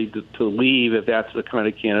ready to leave if that's the kind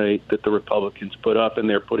of candidate that the Republicans put up, and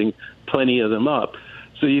they're putting plenty of them up.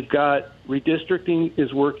 So you've got redistricting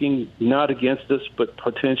is working not against us, but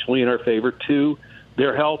potentially in our favor. 2,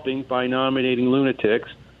 they're helping by nominating lunatics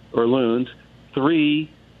or loons. 3,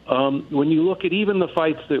 when you look at even the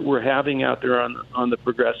fights that we're having out there on the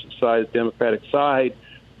progressive side, Democratic side,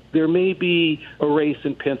 there may be a race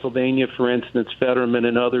in Pennsylvania, for instance, Fetterman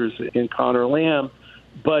and others in Conor Lamb,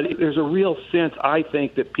 but there's a real sense, I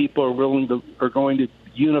think, that people are going to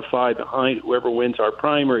unify behind whoever wins our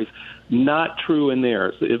primaries. Not true in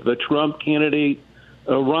theirs. If the Trump candidate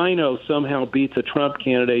a rhino somehow beats a Trump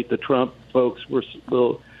candidate, the Trump folks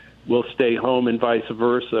will stay home and vice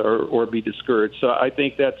versa, or be discouraged. So I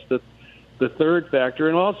think that's the third factor.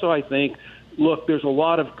 And also I think, look, there's a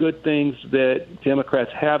lot of good things that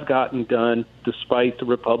Democrats have gotten done despite the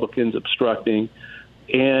Republicans obstructing,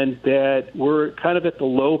 and that we're kind of at the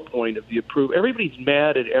low point of the approval. Everybody's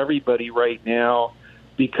mad at everybody right now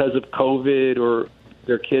because of COVID or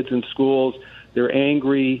their kids in schools. They're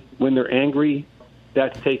angry. When they're angry,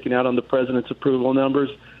 that's taken out on the president's approval numbers.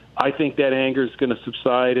 I think that anger is going to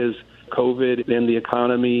subside as COVID and the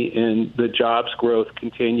economy and the jobs growth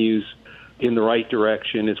continues in the right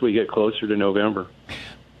direction as we get closer to November.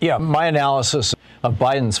 Yeah, my analysis of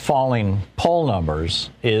Biden's falling poll numbers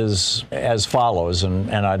is as follows,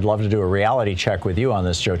 and I'd love to do a reality check with you on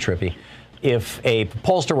this, Joe Trippi. If a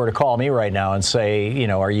pollster were to call me right now and say,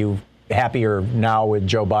 are you happier now with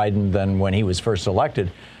Joe Biden than when he was first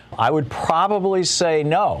elected, I would probably say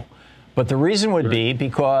no. But the reason would be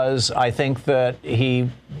because I think that he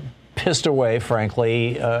pissed away,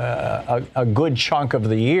 frankly, a good chunk of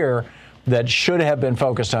the year that should have been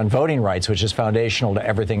focused on voting rights, which is foundational to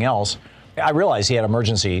everything else. I realize he had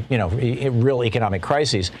emergency, real economic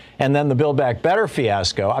crises. And then the Build Back Better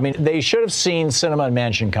fiasco. I mean, they should have seen Sinema and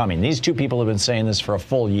Manchin coming. These two people have been saying this for a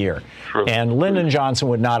full year. True. And Lyndon Johnson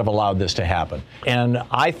would not have allowed this to happen. And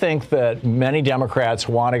I think that many Democrats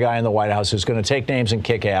want a guy in the White House who's going to take names and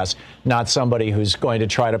kick ass, not somebody who's going to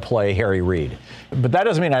try to play Harry Reid. But that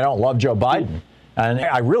doesn't mean I don't love Joe Biden. And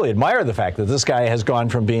I really admire the fact that this guy has gone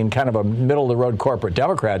from being kind of a middle-of-the-road corporate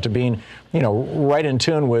Democrat to being, right in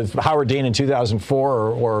tune with Howard Dean in 2004,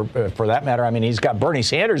 or for that matter, I mean, he's got Bernie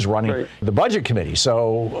Sanders running the Budget Committee.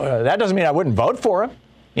 So that doesn't mean I wouldn't vote for him.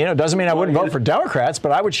 It doesn't mean I wouldn't vote for Democrats,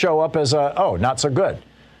 but I would show up as not so good.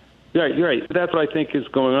 Yeah, you're right. That's what I think is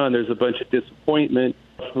going on. There's a bunch of disappointment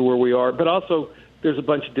for where we are, but also there's a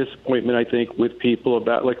bunch of disappointment, I think, with people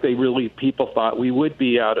about, people thought we would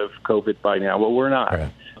be out of COVID by now. Well, we're not.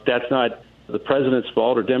 Right. That's not the president's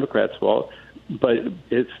fault or Democrats' fault, but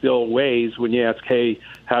it still weighs when you ask, hey,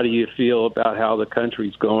 how do you feel about how the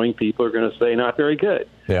country's going? People are going to say not very good.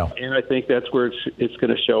 Yeah. And I think that's where it's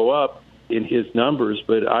going to show up in his numbers,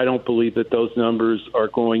 but I don't believe that those numbers are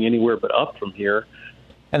going anywhere but up from here.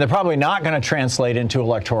 And they're probably not going to translate into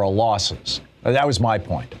electoral losses. That was my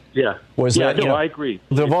point. Yeah. I agree.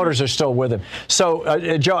 The voters are still with him. So,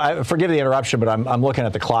 Joe, forgive the interruption, but I'm looking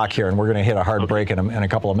at the clock here, and we're going to hit a hard break in a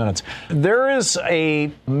couple of minutes. There is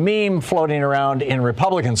a meme floating around in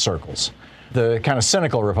Republican circles, the kind of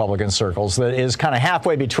cynical Republican circles, that is kind of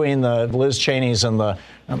halfway between the Liz Cheneys and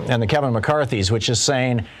the Kevin McCarthy's, which is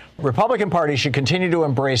saying Republican Party should continue to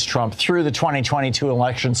embrace Trump through the 2022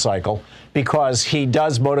 election cycle because he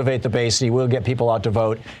does motivate the base. He will get people out to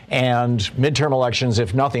vote. And midterm elections,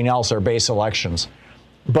 if nothing else, are base elections.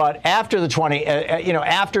 But after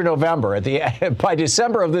after November, by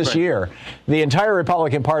December of this year, the entire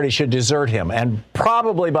Republican Party should desert him. And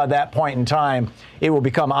probably by that point in time, it will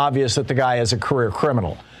become obvious that the guy is a career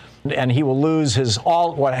criminal. And he will lose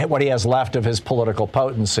what he has left of his political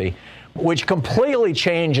potency, which completely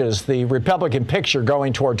changes the Republican picture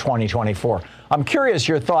going toward 2024. I'm curious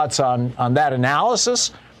your thoughts on that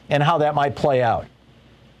analysis and how that might play out.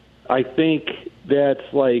 I think that's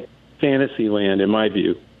like fantasy land, in my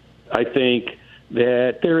view. I think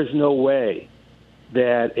that there is no way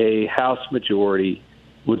that a House majority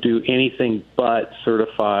would do anything but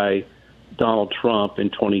certify Donald Trump in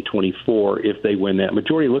 2024 if they win that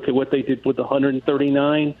majority. Look at what they did with the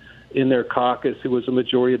 139 in their caucus. It was a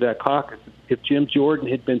majority of that caucus. If Jim Jordan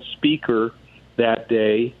had been Speaker that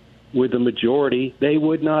day with the majority, they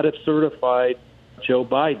would not have certified Joe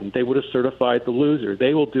Biden. They would have certified the loser.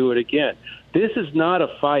 They will do it again. This is not a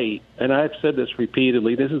fight, and I've said this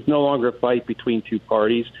repeatedly, this is no longer a fight between two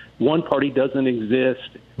parties. One party doesn't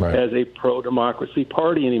exist as a pro-democracy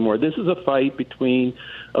party anymore. This is a fight between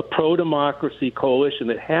a pro-democracy coalition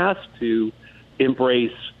that has to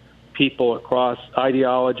embrace people across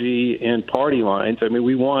ideology and party lines. I mean,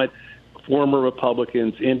 we want former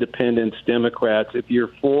Republicans, independents, Democrats. If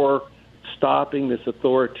you're for stopping this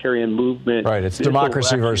authoritarian movement. Right, it's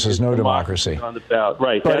democracy versus no democracy. On the ballot.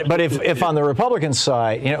 Right. But if on the Republican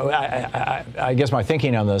side, I guess my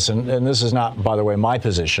thinking on this, and this is not, by the way, my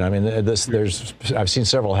position. I mean, I've seen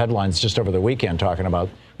several headlines just over the weekend talking about,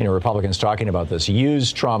 Republicans talking about this.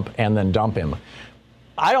 Use Trump and then dump him.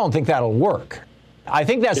 I don't think that'll work. I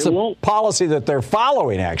think that's the policy that they're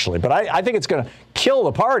following, actually. But I think it's going to kill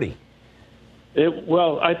the party.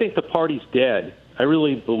 I think the party's dead. I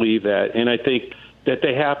really believe that. And I think that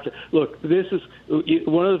they have to look. This is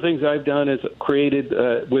one of the things I've done is created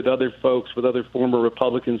with other folks, with other former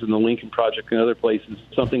Republicans in the Lincoln Project and other places,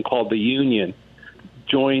 something called the Union.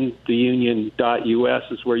 JoinTheUnion.us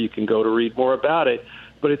is where you can go to read more about it.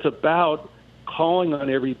 But it's about calling on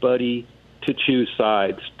everybody to choose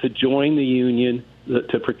sides, to join the union,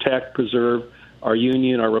 to protect, preserve our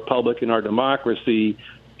union, our republic, and our democracy.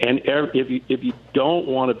 And if you don't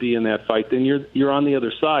want to be in that fight, then you're on the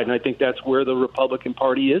other side. And I think that's where the Republican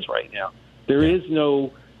Party is right now. There is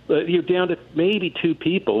no you're down to maybe two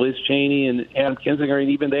people, Liz Cheney and Adam Kinzinger, and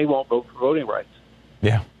even they won't vote for voting rights.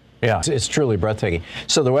 Yeah. Yeah, it's truly breathtaking.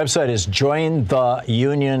 So the website is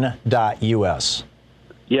jointheunion.us.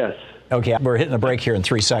 Yes. Okay, we're hitting the break here in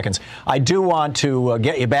 3 seconds. I do want to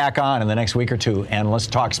get you back on in the next week or two, and let's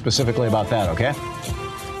talk specifically about that, okay?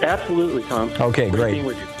 Absolutely, Tom. Okay,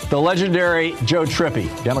 great. The legendary Joe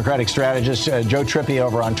Trippi, Democratic strategist, Joe Trippi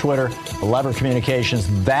over on Twitter, Lever Communications.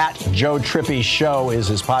 That Joe Trippi Show is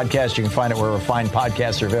his podcast. You can find it wherever fine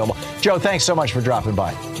podcasts are available. Joe, thanks so much for dropping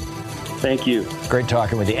by. Thank you. Great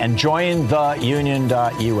talking with you. And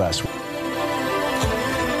jointheunion.us.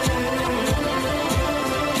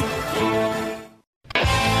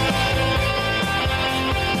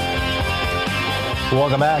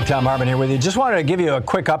 Welcome back. Tom Hartman here with you. Just wanted to give you a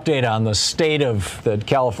quick update on the state of that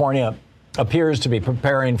California appears to be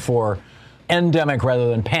preparing for endemic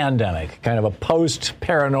rather than pandemic, kind of a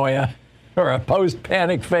post-paranoia or a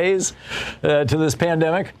post-panic phase to this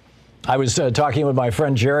pandemic. I was talking with my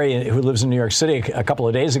friend Jerry, who lives in New York City, a couple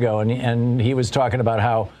of days ago, and he was talking about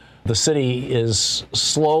how the city is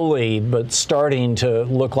slowly but starting to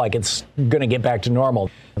look like it's going to get back to normal.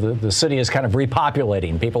 The city is kind of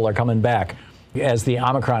repopulating. People are coming back as the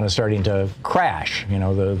Omicron is starting to crash,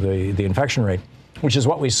 the infection rate, which is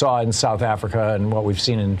what we saw in South Africa and what we've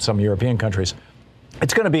seen in some European countries.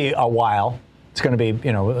 It's going to be a while. It's going to be,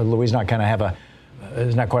 Louise not kind of have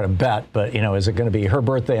it's not quite a bet, but, is it going to be her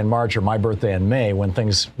birthday in March or my birthday in May when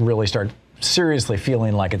things really start seriously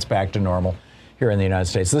feeling like it's back to normal here in the United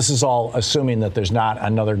States? This is all assuming that there's not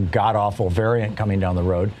another god-awful variant coming down the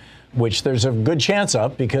road, which there's a good chance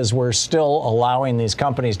of because we're still allowing these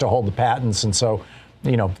companies to hold the patents. And so,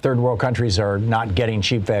 third world countries are not getting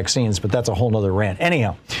cheap vaccines, but that's a whole nother rant.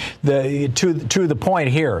 Anyhow, to the point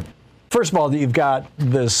here, first of all, you've got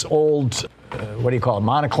this old,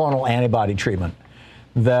 monoclonal antibody treatment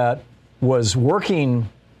that was working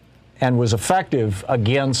and was effective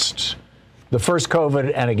against the first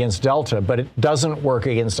COVID and against Delta, but it doesn't work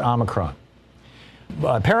against Omicron.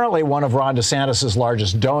 Apparently, one of Ron DeSantis'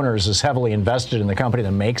 largest donors is heavily invested in the company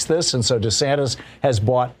that makes this, and so DeSantis has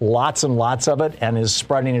bought lots and lots of it and is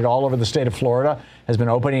spreading it all over the state of Florida, has been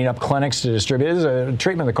opening up clinics to distribute. This is a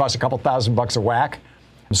treatment that costs a couple $1,000s a whack.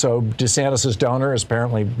 So DeSantis' donor is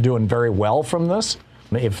apparently doing very well from this,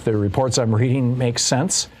 if the reports I'm reading make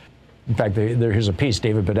sense. In fact, here's a piece,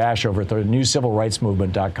 David Badash over at the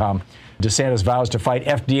newcivilrightsmovement.com. DeSantis vows to fight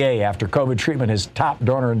FDA after COVID treatment his top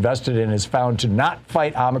donor invested in is found to not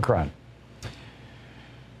fight Omicron.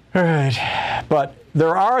 All right. But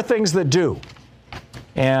there are things that do.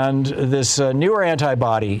 And this newer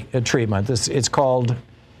antibody treatment, it's called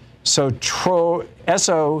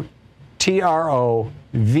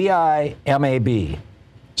SOTROVIMAB.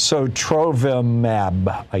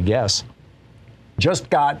 Sotrovimab, I guess, just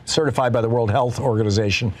got certified by the World Health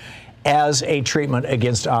Organization as a treatment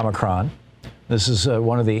against Omicron. This is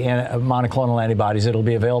one of the monoclonal antibodies. It'll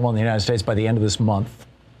be available in the United States by the end of this month.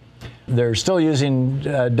 They're still using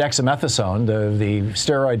dexamethasone, the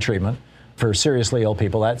steroid treatment, for seriously ill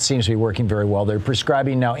people. That seems to be working very well. They're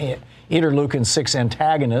prescribing now interleukin-6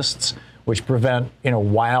 antagonists, which prevent,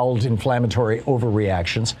 wild inflammatory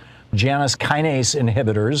overreactions. Janus kinase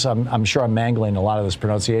inhibitors. I'm sure I'm mangling a lot of this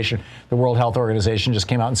pronunciation. The World Health Organization just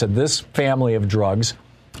came out and said this family of drugs,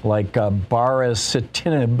 like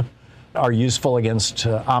baricitinib, are useful against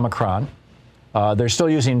Omicron. They're still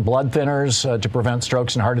using blood thinners to prevent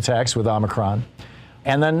strokes and heart attacks with Omicron.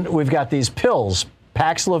 And then we've got these pills,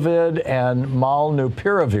 Paxlovid and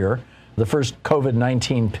Molnupiravir, the first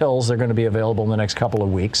COVID-19 pills. They're going to be available in the next couple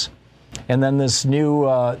of weeks. And then this new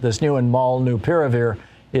Molnupiravir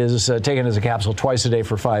is taken as a capsule twice a day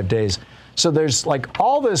for 5 days. So there's like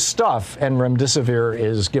all this stuff, and remdesivir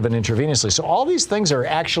is given intravenously. So all these things are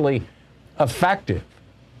actually effective.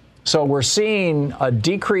 So we're seeing a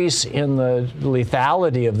decrease in the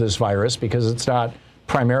lethality of this virus because it's not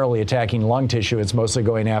primarily attacking lung tissue. It's mostly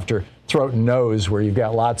going after throat and nose, where you've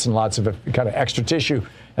got lots and lots of kind of extra tissue,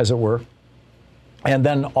 as it were. And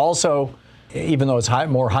then also, even though it's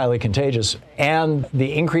more highly contagious, and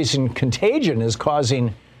the increase in contagion is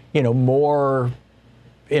causing, more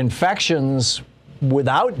infections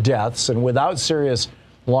without deaths and without serious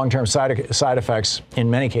long-term side effects in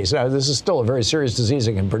many cases. Now, this is still a very serious disease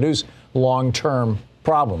that can produce long-term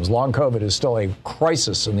problems. Long COVID is still a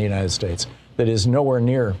crisis in the United States that is nowhere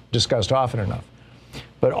near discussed often enough.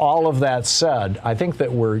 But all of that said, I think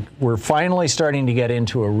that we're finally starting to get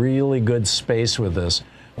into a really good space with this,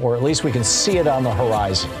 or at least we can see it on the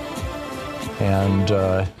horizon. And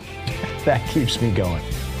that keeps me going.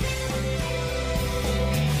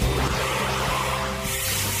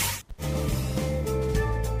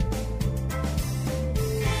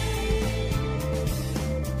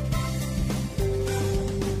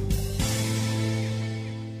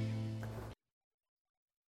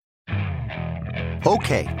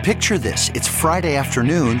 Okay, picture this. It's Friday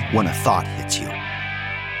afternoon when a thought hits you.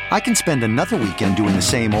 I can spend another weekend doing the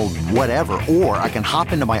same old whatever, or I can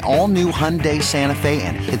hop into my all-new Hyundai Santa Fe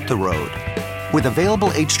and hit the road. With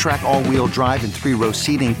available H-Track all-wheel drive and 3-row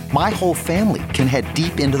seating, my whole family can head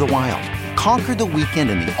deep into the wild. Conquer the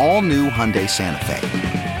weekend in the all-new Hyundai Santa Fe.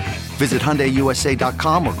 Visit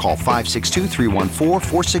HyundaiUSA.com or call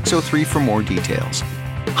 562-314-4603 for more details.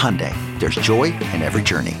 Hyundai, there's joy in every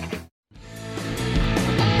journey.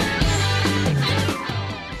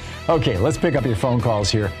 Okay, let's pick up your phone calls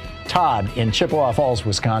here. Todd in Chippewa Falls,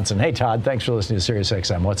 Wisconsin. Hey, Todd, thanks for listening to Sirius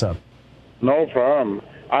XM. What's up? No problem.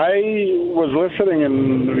 I was listening,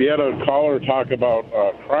 and we had a caller talk about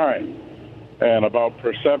crime and about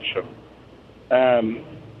perception. And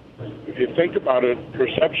if you think about it,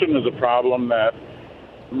 perception is a problem that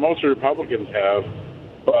most Republicans have,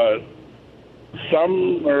 but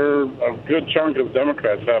some, or a good chunk of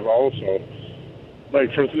Democrats have also.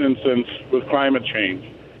 Like, for instance, with climate change.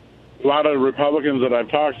 A lot of Republicans that I've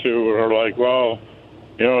talked to are like, well,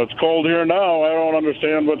 you know, it's cold here now. I don't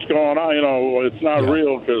understand what's going on. You know, it's not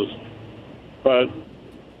real but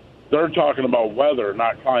they're talking about weather,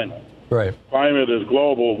 not climate. Right. Climate is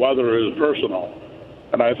global. Weather is personal.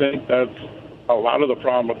 And I think that's a lot of the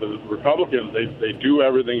problem with the Republicans. They do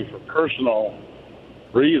everything for personal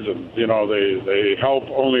reasons. You know, they help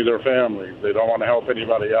only their families. They don't want to help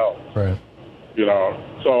anybody else. Right. You know,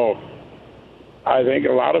 so I think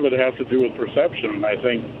a lot of it has to do with perception. And I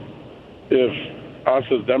think if us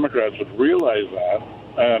as Democrats would realize that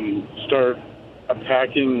and start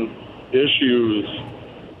attacking issues,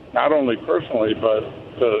 not only personally, but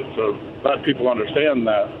to let people understand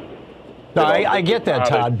that. No, I get that,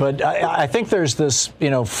 Todd, but I think there's this, you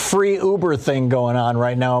know, free Uber thing going on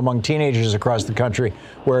right now among teenagers across the country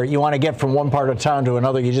where you want to get from one part of town to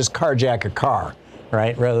another, you just carjack a car.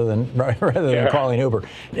 Right, rather than calling Uber.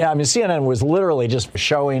 Yeah, I mean, CNN was literally just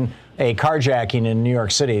showing a carjacking in New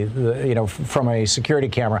York City, you know, from a security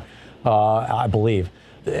camera, I believe,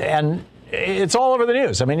 and it's all over the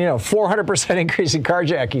news. I mean, you know, 400% increase in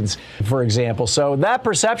carjackings, for example. So that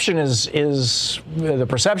perception is the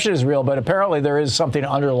perception is real, but apparently there is something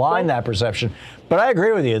underlying that perception. But I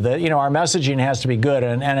agree with you that, you know, our messaging has to be good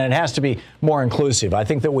and it has to be more inclusive. I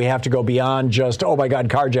think that we have to go beyond just, oh my God,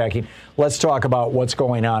 carjacking. Let's talk about what's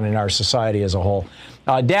going on in our society as a whole.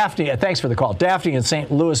 Daphne, thanks for the call. Daphne in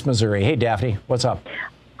St. Louis, Missouri. Hey, Daphne, what's up?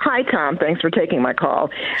 Hi, Tom. Thanks for taking my call.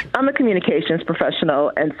 I'm a communications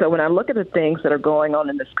professional, and so when I look at the things that are going on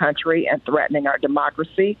in this country and threatening our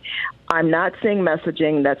democracy, I'm not seeing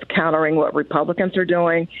messaging that's countering what Republicans are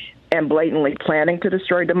doing and blatantly planning to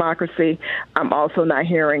destroy democracy. I'm also not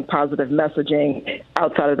hearing positive messaging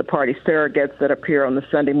outside of the party surrogates that appear on the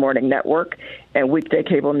Sunday morning network and weekday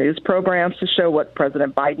cable news programs to show what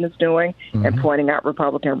President Biden is doing and pointing out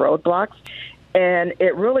Republican roadblocks. And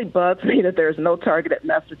it really bugs me that there's no targeted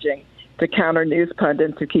messaging to counter news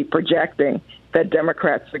pundits who keep projecting that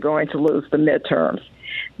Democrats are going to lose the midterms.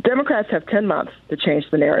 Democrats have 10 months to change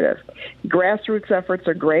the narrative. Grassroots efforts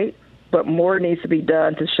are great, but more needs to be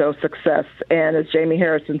done to show success. And as Jamie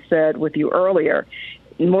Harrison said with you earlier,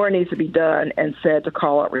 more needs to be done and said to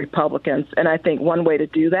call out Republicans. And I think one way to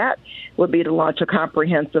do that would be to launch a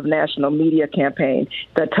comprehensive national media campaign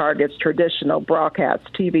that targets traditional broadcast,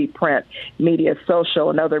 TV, print, media,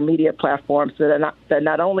 social, and other media platforms that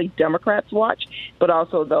not only Democrats watch, but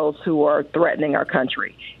also those who are threatening our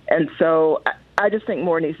country. And so I just think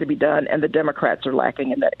more needs to be done, and the Democrats are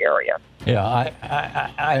lacking in that area.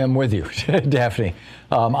 Yeah, I am with you, Daphne.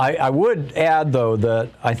 I would add, though, that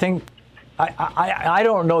I think I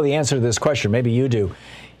don't know the answer to this question. Maybe you do.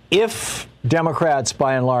 If Democrats,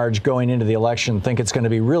 by and large, going into the election think it's going to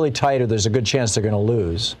be really tight or there's a good chance they're going to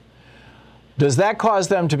lose, does that cause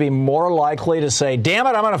them to be more likely to say, damn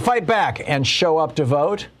it, I'm going to fight back and show up to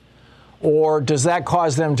vote? Or does that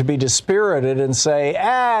cause them to be dispirited and say,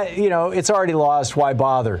 you know, it's already lost, why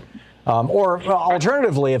bother? Or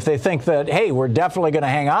alternatively, if they think that, hey, we're definitely going to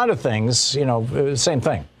hang on to things, same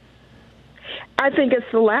thing. I think it's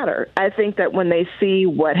the latter. I think that when they see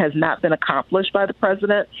what has not been accomplished by the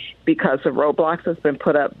president because of roadblocks that's been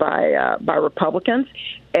put up by Republicans,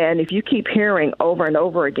 and if you keep hearing over and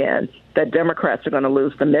over again that Democrats are going to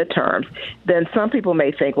lose the midterms, then some people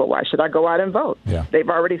may think, well, why should I go out and vote? Yeah. They've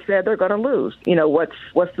already said they're going to lose.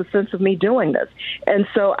 What's the sense of me doing this? And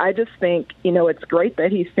so I just think, it's great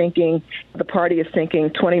that he's thinking, the party is thinking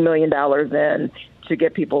 $20 million in to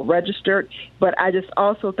get people registered, but I just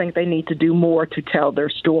also think they need to do more to tell their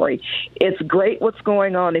story. It's great what's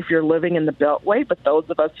going on if you're living in the Beltway, but those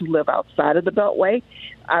of us who live outside of the Beltway,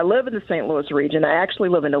 I live in the St. Louis region. I actually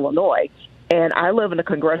live in Illinois, and I live in a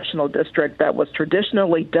congressional district that was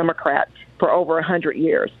traditionally Democrat for over 100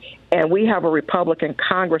 years. And we have a Republican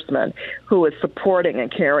congressman who is supporting and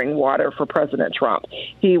carrying water for President Trump.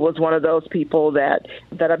 He was one of those people that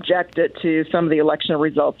objected to some of the election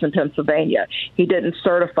results in Pennsylvania. He didn't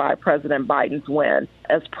certify President Biden's win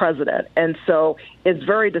as president. And so it's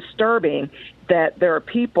very disturbing that there are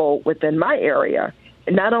people within my area,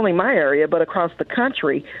 not only my area, but across the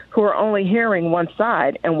country, who are only hearing one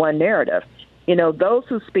side and one narrative. Those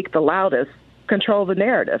who speak the loudest control the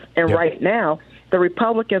narrative. And right now, the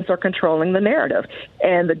Republicans are controlling the narrative.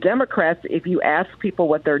 And the Democrats, if you ask people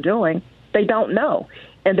what they're doing, they don't know.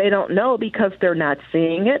 And they don't know because they're not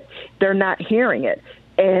seeing it. They're not hearing it.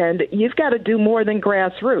 And you've got to do more than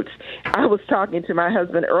grassroots. I was talking to my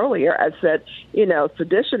husband earlier. I said,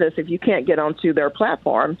 seditionists, if you can't get onto their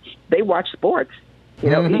platform, they watch sports.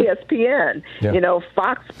 ESPN,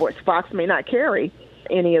 Fox Sports. Fox may not carry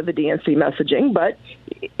any of the DNC messaging, but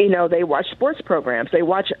they watch sports programs. They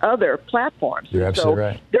watch other platforms. You're absolutely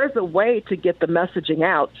right. There's a way to get the messaging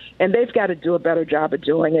out, and they've got to do a better job of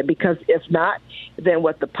doing it, because if not, then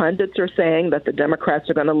what the pundits are saying, that the Democrats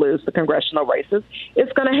are going to lose the congressional races,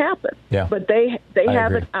 it's going to happen. Yeah. But they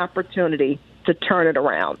have agree. an opportunity to turn it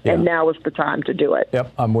around, and now is the time to do it.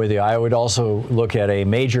 Yep, I'm with you. I would also look at a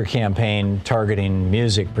major campaign targeting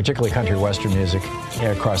music, particularly country western music,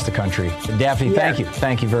 across the country. Daphne, thank you.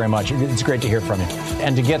 Thank you very much. It's great to hear from you.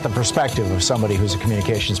 And to get the perspective of somebody who's a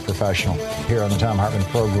communications professional here on the Thom Hartmann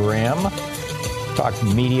program. Talk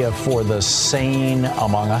media for the sane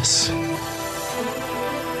among us.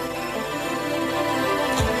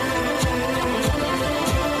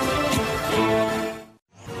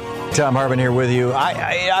 Thom Hartmann here with you.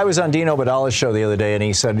 I was on Dino Badala's show the other day, and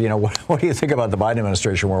he said, what do you think about the Biden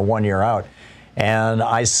administration? We're 1 year out. And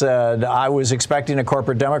I said, I was expecting a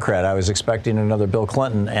corporate Democrat. I was expecting another Bill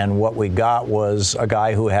Clinton. And what we got was a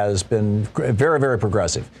guy who has been very, very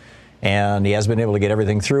progressive. And he has been able to get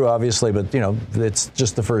everything through, obviously, but, it's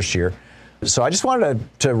just the first year. So I just wanted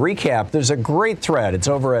to recap. There's a great thread. It's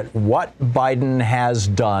over at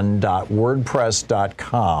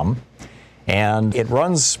whatbidenhasdone.wordpress.com. And it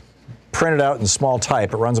runs printed out in small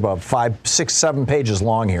type. It runs about 5, 6, 7 pages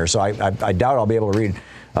long here, so I doubt I'll be able to read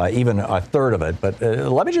even a third of it. But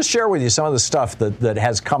let me just share with you some of the stuff that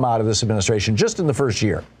has come out of this administration just in the first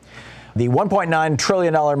year. The $1.9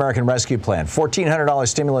 trillion American Rescue Plan, $1,400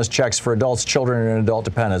 stimulus checks for adults, children, and adult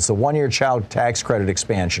dependents, the one-year child tax credit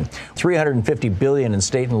expansion, $350 billion in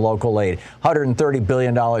state and local aid, $130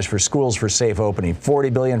 billion for schools for safe opening,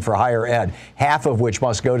 $40 billion for higher ed, half of which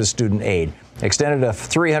must go to student aid. Extended a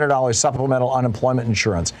 $300 supplemental unemployment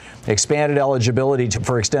insurance. Expanded eligibility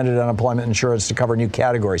for extended unemployment insurance to cover new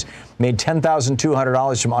categories. Made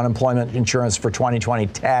 $10,200 from unemployment insurance for 2020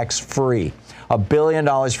 tax-free. $1 billion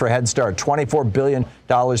for Head Start. $24 billion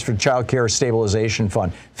for Child Care Stabilization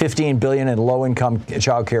Fund. $15 billion in low-income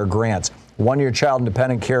child care grants. One-year child and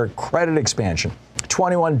dependent care credit expansion.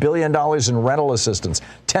 $21 billion in rental assistance.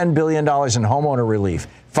 $10 billion in homeowner relief.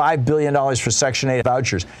 $5 billion for Section 8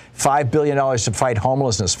 vouchers, $5 billion to fight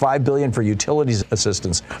homelessness, $5 billion for utilities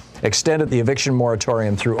assistance, extended the eviction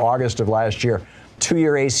moratorium through August of last year,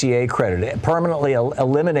 2-year ACA credit, permanently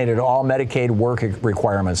eliminated all Medicaid work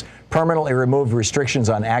requirements, permanently removed restrictions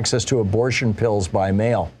on access to abortion pills by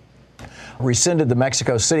mail, rescinded the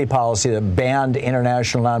Mexico City policy that banned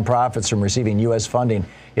international nonprofits from receiving U.S. funding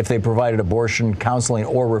if they provided abortion counseling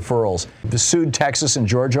or referrals. Sued Texas and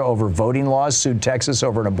Georgia over voting laws, sued Texas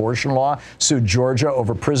over an abortion law, sued Georgia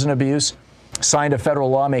over prison abuse, signed a federal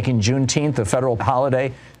law making Juneteenth a federal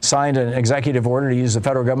holiday, signed an executive order to use the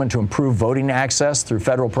federal government to improve voting access through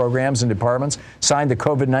federal programs and departments, signed the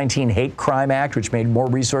COVID-19 Hate Crime Act, which made more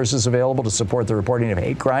resources available to support the reporting of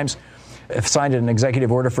hate crimes, signed an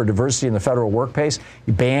executive order for diversity in the federal workplace.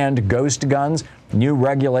 He banned ghost guns, new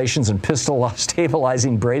regulations and pistol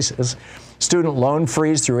stabilizing braces. Student loan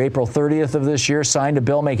freeze through April 30th of this year. Signed a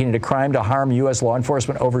bill making it a crime to harm U.S. law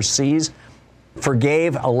enforcement overseas.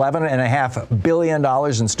 Forgave $11.5 billion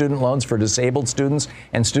in student loans for disabled students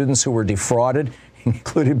and students who were defrauded,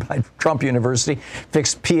 included by Trump University.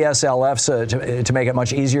 Fixed PSLFs to make it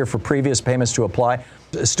much easier for previous payments to apply.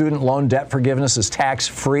 Student loan debt forgiveness is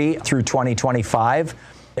tax-free through 2025.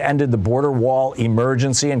 Ended the border wall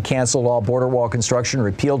emergency and canceled all border wall construction.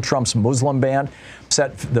 Repealed Trump's Muslim ban.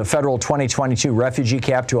 Set the federal 2022 refugee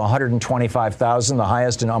cap to 125,000, the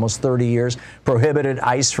highest in almost 30 years. Prohibited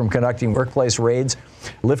ICE from conducting workplace raids.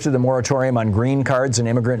 Lifted the moratorium on green cards and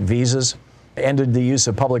immigrant visas. Ended the use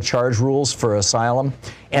of public charge rules for asylum.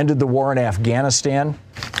 Ended the war in Afghanistan.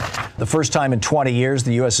 The first time in 20 years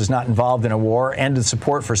the U.S. is not involved in a war. Ended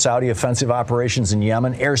support for Saudi offensive operations in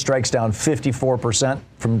Yemen. Airstrikes down 54%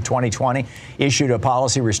 from 2020. Issued a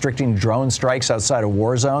policy restricting drone strikes outside of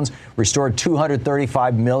war zones. Restored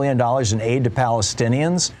 $235 million in aid to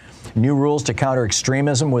Palestinians. New rules to counter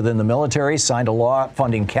extremism within the military. Signed a law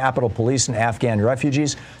funding Capitol Police and Afghan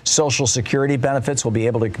refugees. Social Security benefits will be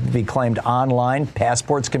able to be claimed online.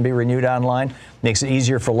 Passports can be renewed online. Makes it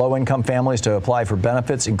easier for low-income families to apply for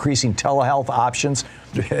benefits. Increasing telehealth options.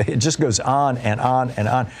 It just goes on and on and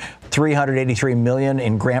on. $383 million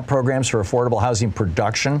in grant programs for affordable housing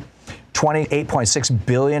production. $28.6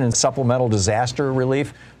 billion in supplemental disaster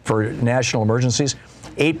relief for national emergencies.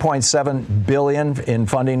 $8.7 billion in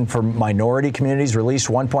funding for minority communities. Released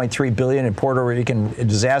 $1.3 billion in Puerto Rican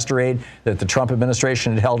disaster aid that the Trump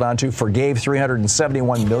administration had held onto. Forgave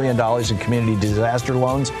 $371 million in community disaster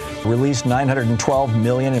loans. Released $912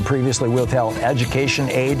 million in previously withheld education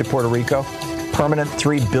aid to Puerto Rico. Permanent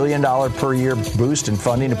 $3 billion per year boost in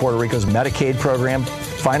funding to Puerto Rico's Medicaid program.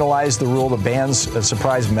 Finalized the rule that bans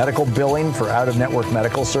surprise medical billing for out-of-network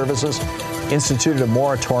medical services. Instituted a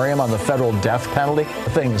moratorium on the federal death penalty.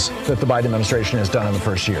 Things that the Biden administration has done in the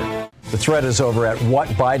first year. The thread is over at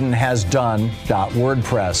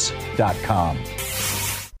whatbidenhasdone.wordpress.com.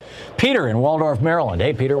 Peter in Waldorf, Maryland.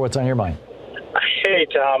 Hey, Peter, what's on your mind? Hey,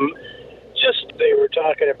 Tom. Just they were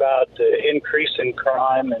talking about the increase in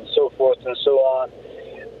crime and so forth and so on.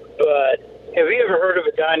 But have you ever heard of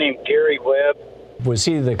a guy named Gary Webb? Was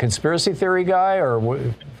he the conspiracy theory guy or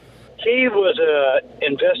He was an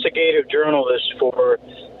investigative journalist for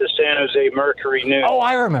the San Jose Mercury News. Oh,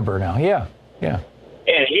 I remember now. Yeah.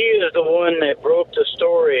 And he is the one that broke the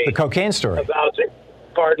story. The cocaine story. About it.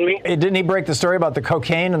 Pardon me? Didn't he break the story about the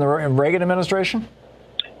cocaine in the Reagan administration?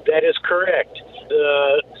 That is correct.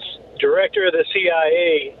 The director of the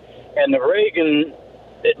CIA and the Reagan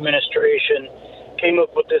administration came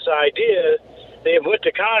up with this idea. They went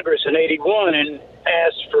to Congress in '81 and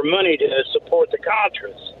asked for money to support the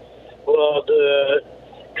Contras. Well, the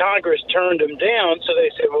Congress turned them down, so they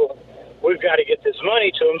said, well, we've got to get this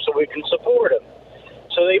money to them so we can support them.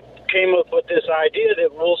 So they came up with this idea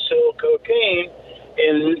that we'll sell cocaine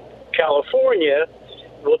in California.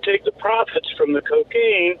 We'll take the profits from the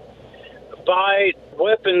cocaine, buy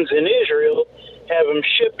weapons in Israel, have them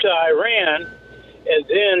shipped to Iran, and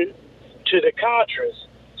then to the Contras.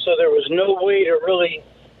 So there was no way to really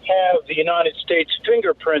have the United States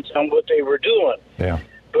fingerprints on what they were doing. Yeah.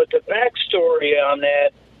 But the backstory on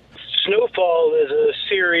that, Snowfall is a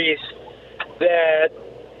series that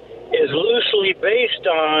is loosely based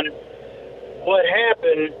on what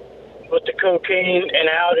happened with the cocaine and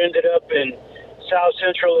how it ended up in South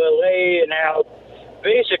Central LA and how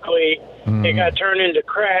basically it got turned into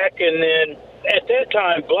crack. And then at that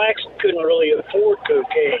time, blacks couldn't really afford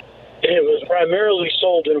cocaine. And it was primarily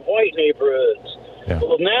sold in white neighborhoods. Yeah.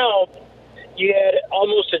 Well, now you had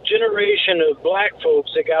almost a generation of black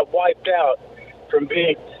folks that got wiped out from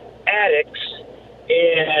being addicts.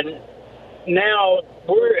 And now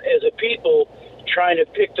we're, as a people, trying to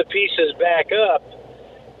pick the pieces back up.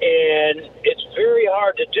 And it's very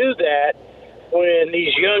hard to do that when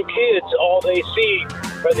these young kids, all they see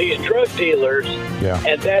are these drug dealers,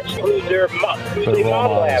 and that's who they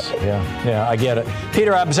model after. Yeah, I get it.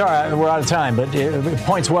 Peter, I'm sorry, we're out of time, but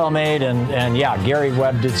point's well made, and yeah, Gary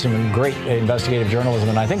Webb did some great investigative journalism,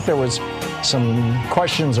 and I think there was some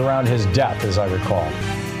questions around his death, as I recall.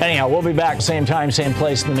 Anyhow, we'll be back same time, same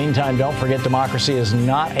place. In the meantime, don't forget democracy is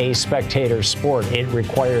not a spectator sport. It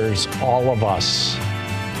requires all of us.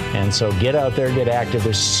 And so get out there, get active.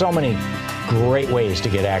 There's so many great ways to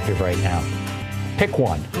get active right now. Pick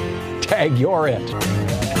one. Tag you're it.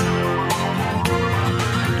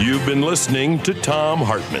 You've been listening to Thom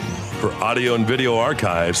Hartmann. For audio and video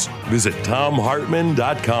archives, visit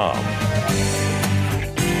thomhartmann.com.